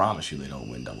 could promise you they don't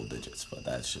win double digits, but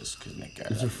that's just because Nick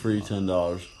Garrett. It's a free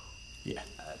 $10. Yeah.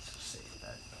 That's a safe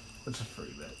bet. That's a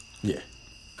free bet. Yeah.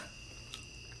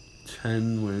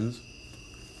 10 wins.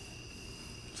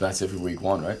 So that's it for week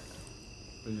 1, right?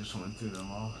 We just went through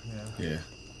them all. Yeah. Yeah.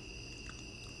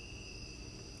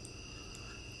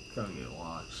 Gotta get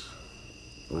locks.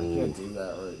 I can't do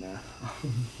that right now.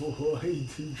 I'm way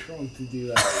too drunk to do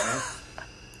that right now.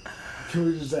 Can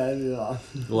we just add it on?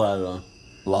 We'll add it on.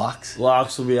 Locks?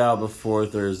 Locks will be out before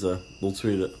Thursday. We'll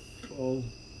tweet it. We'll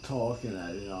talk and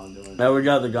add it on. Doing Now we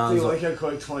got the do Gonzo. like a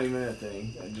quick 20-minute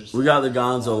thing. And just We got the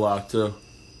Gonzo lock too.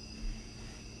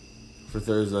 For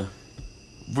Thursday.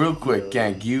 Real quick,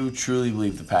 gang, you truly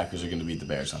believe the Packers are going to beat the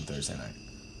Bears on Thursday night?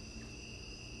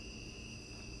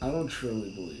 I don't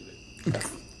truly believe it.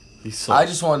 He's I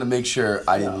just wanted to make sure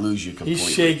I didn't lose you completely.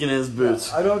 He's shaking his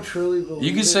boots. I don't truly believe it.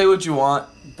 You can say what you want,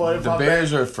 But if the I'm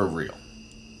Bears are for real.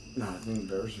 No, I think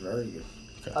the Bears are very good.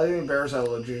 Okay. I think the Bears have a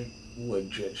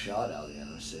legit shot out of the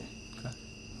NFC. Okay.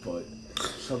 But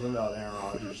something about Aaron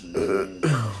Rodgers and the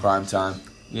game. Prime time.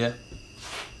 Yeah.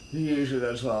 He usually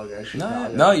does well against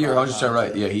Chicago. No, you're 100%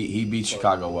 right. Yeah, he beat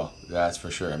Chicago well. That's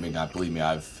for sure. I mean, believe me,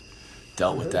 I've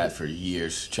dealt with that for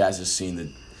years. Chaz has seen the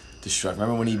destruction.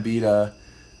 Remember when he beat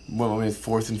when we had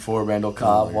 4th and 4 Randall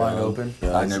Cobb Oh my wide God. open?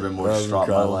 Yeah, I've never been more that was distraught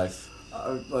in my incredible.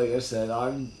 life. Like I said,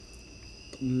 I'm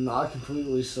not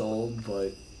completely sold,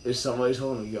 but if somebody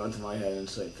told me to go into my head and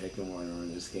say pick a winner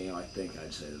in this game, I think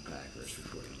I'd say the Packers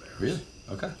before the Bears. Really?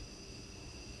 Okay.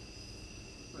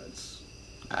 That's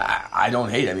I don't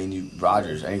hate it. I mean,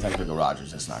 Rodgers. Anytime you pick a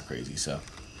Rodgers, that's not crazy. So,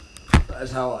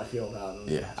 how I feel about them.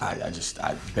 yeah,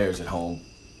 I Bears at home.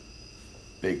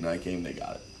 Big night game, they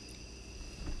got it.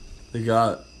 They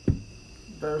got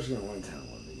Bears are gonna win 10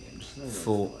 of the games. They're gonna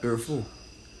full. win. You're full.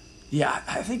 Yeah,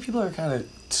 I think people are kind of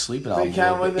sleeping on They them.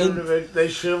 can a win little their bit. division. They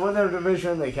should win their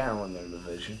division. They can win their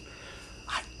division.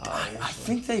 I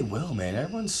think they will, man.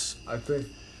 Everyone's. I think.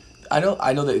 I know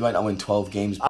that they might not win 12 games.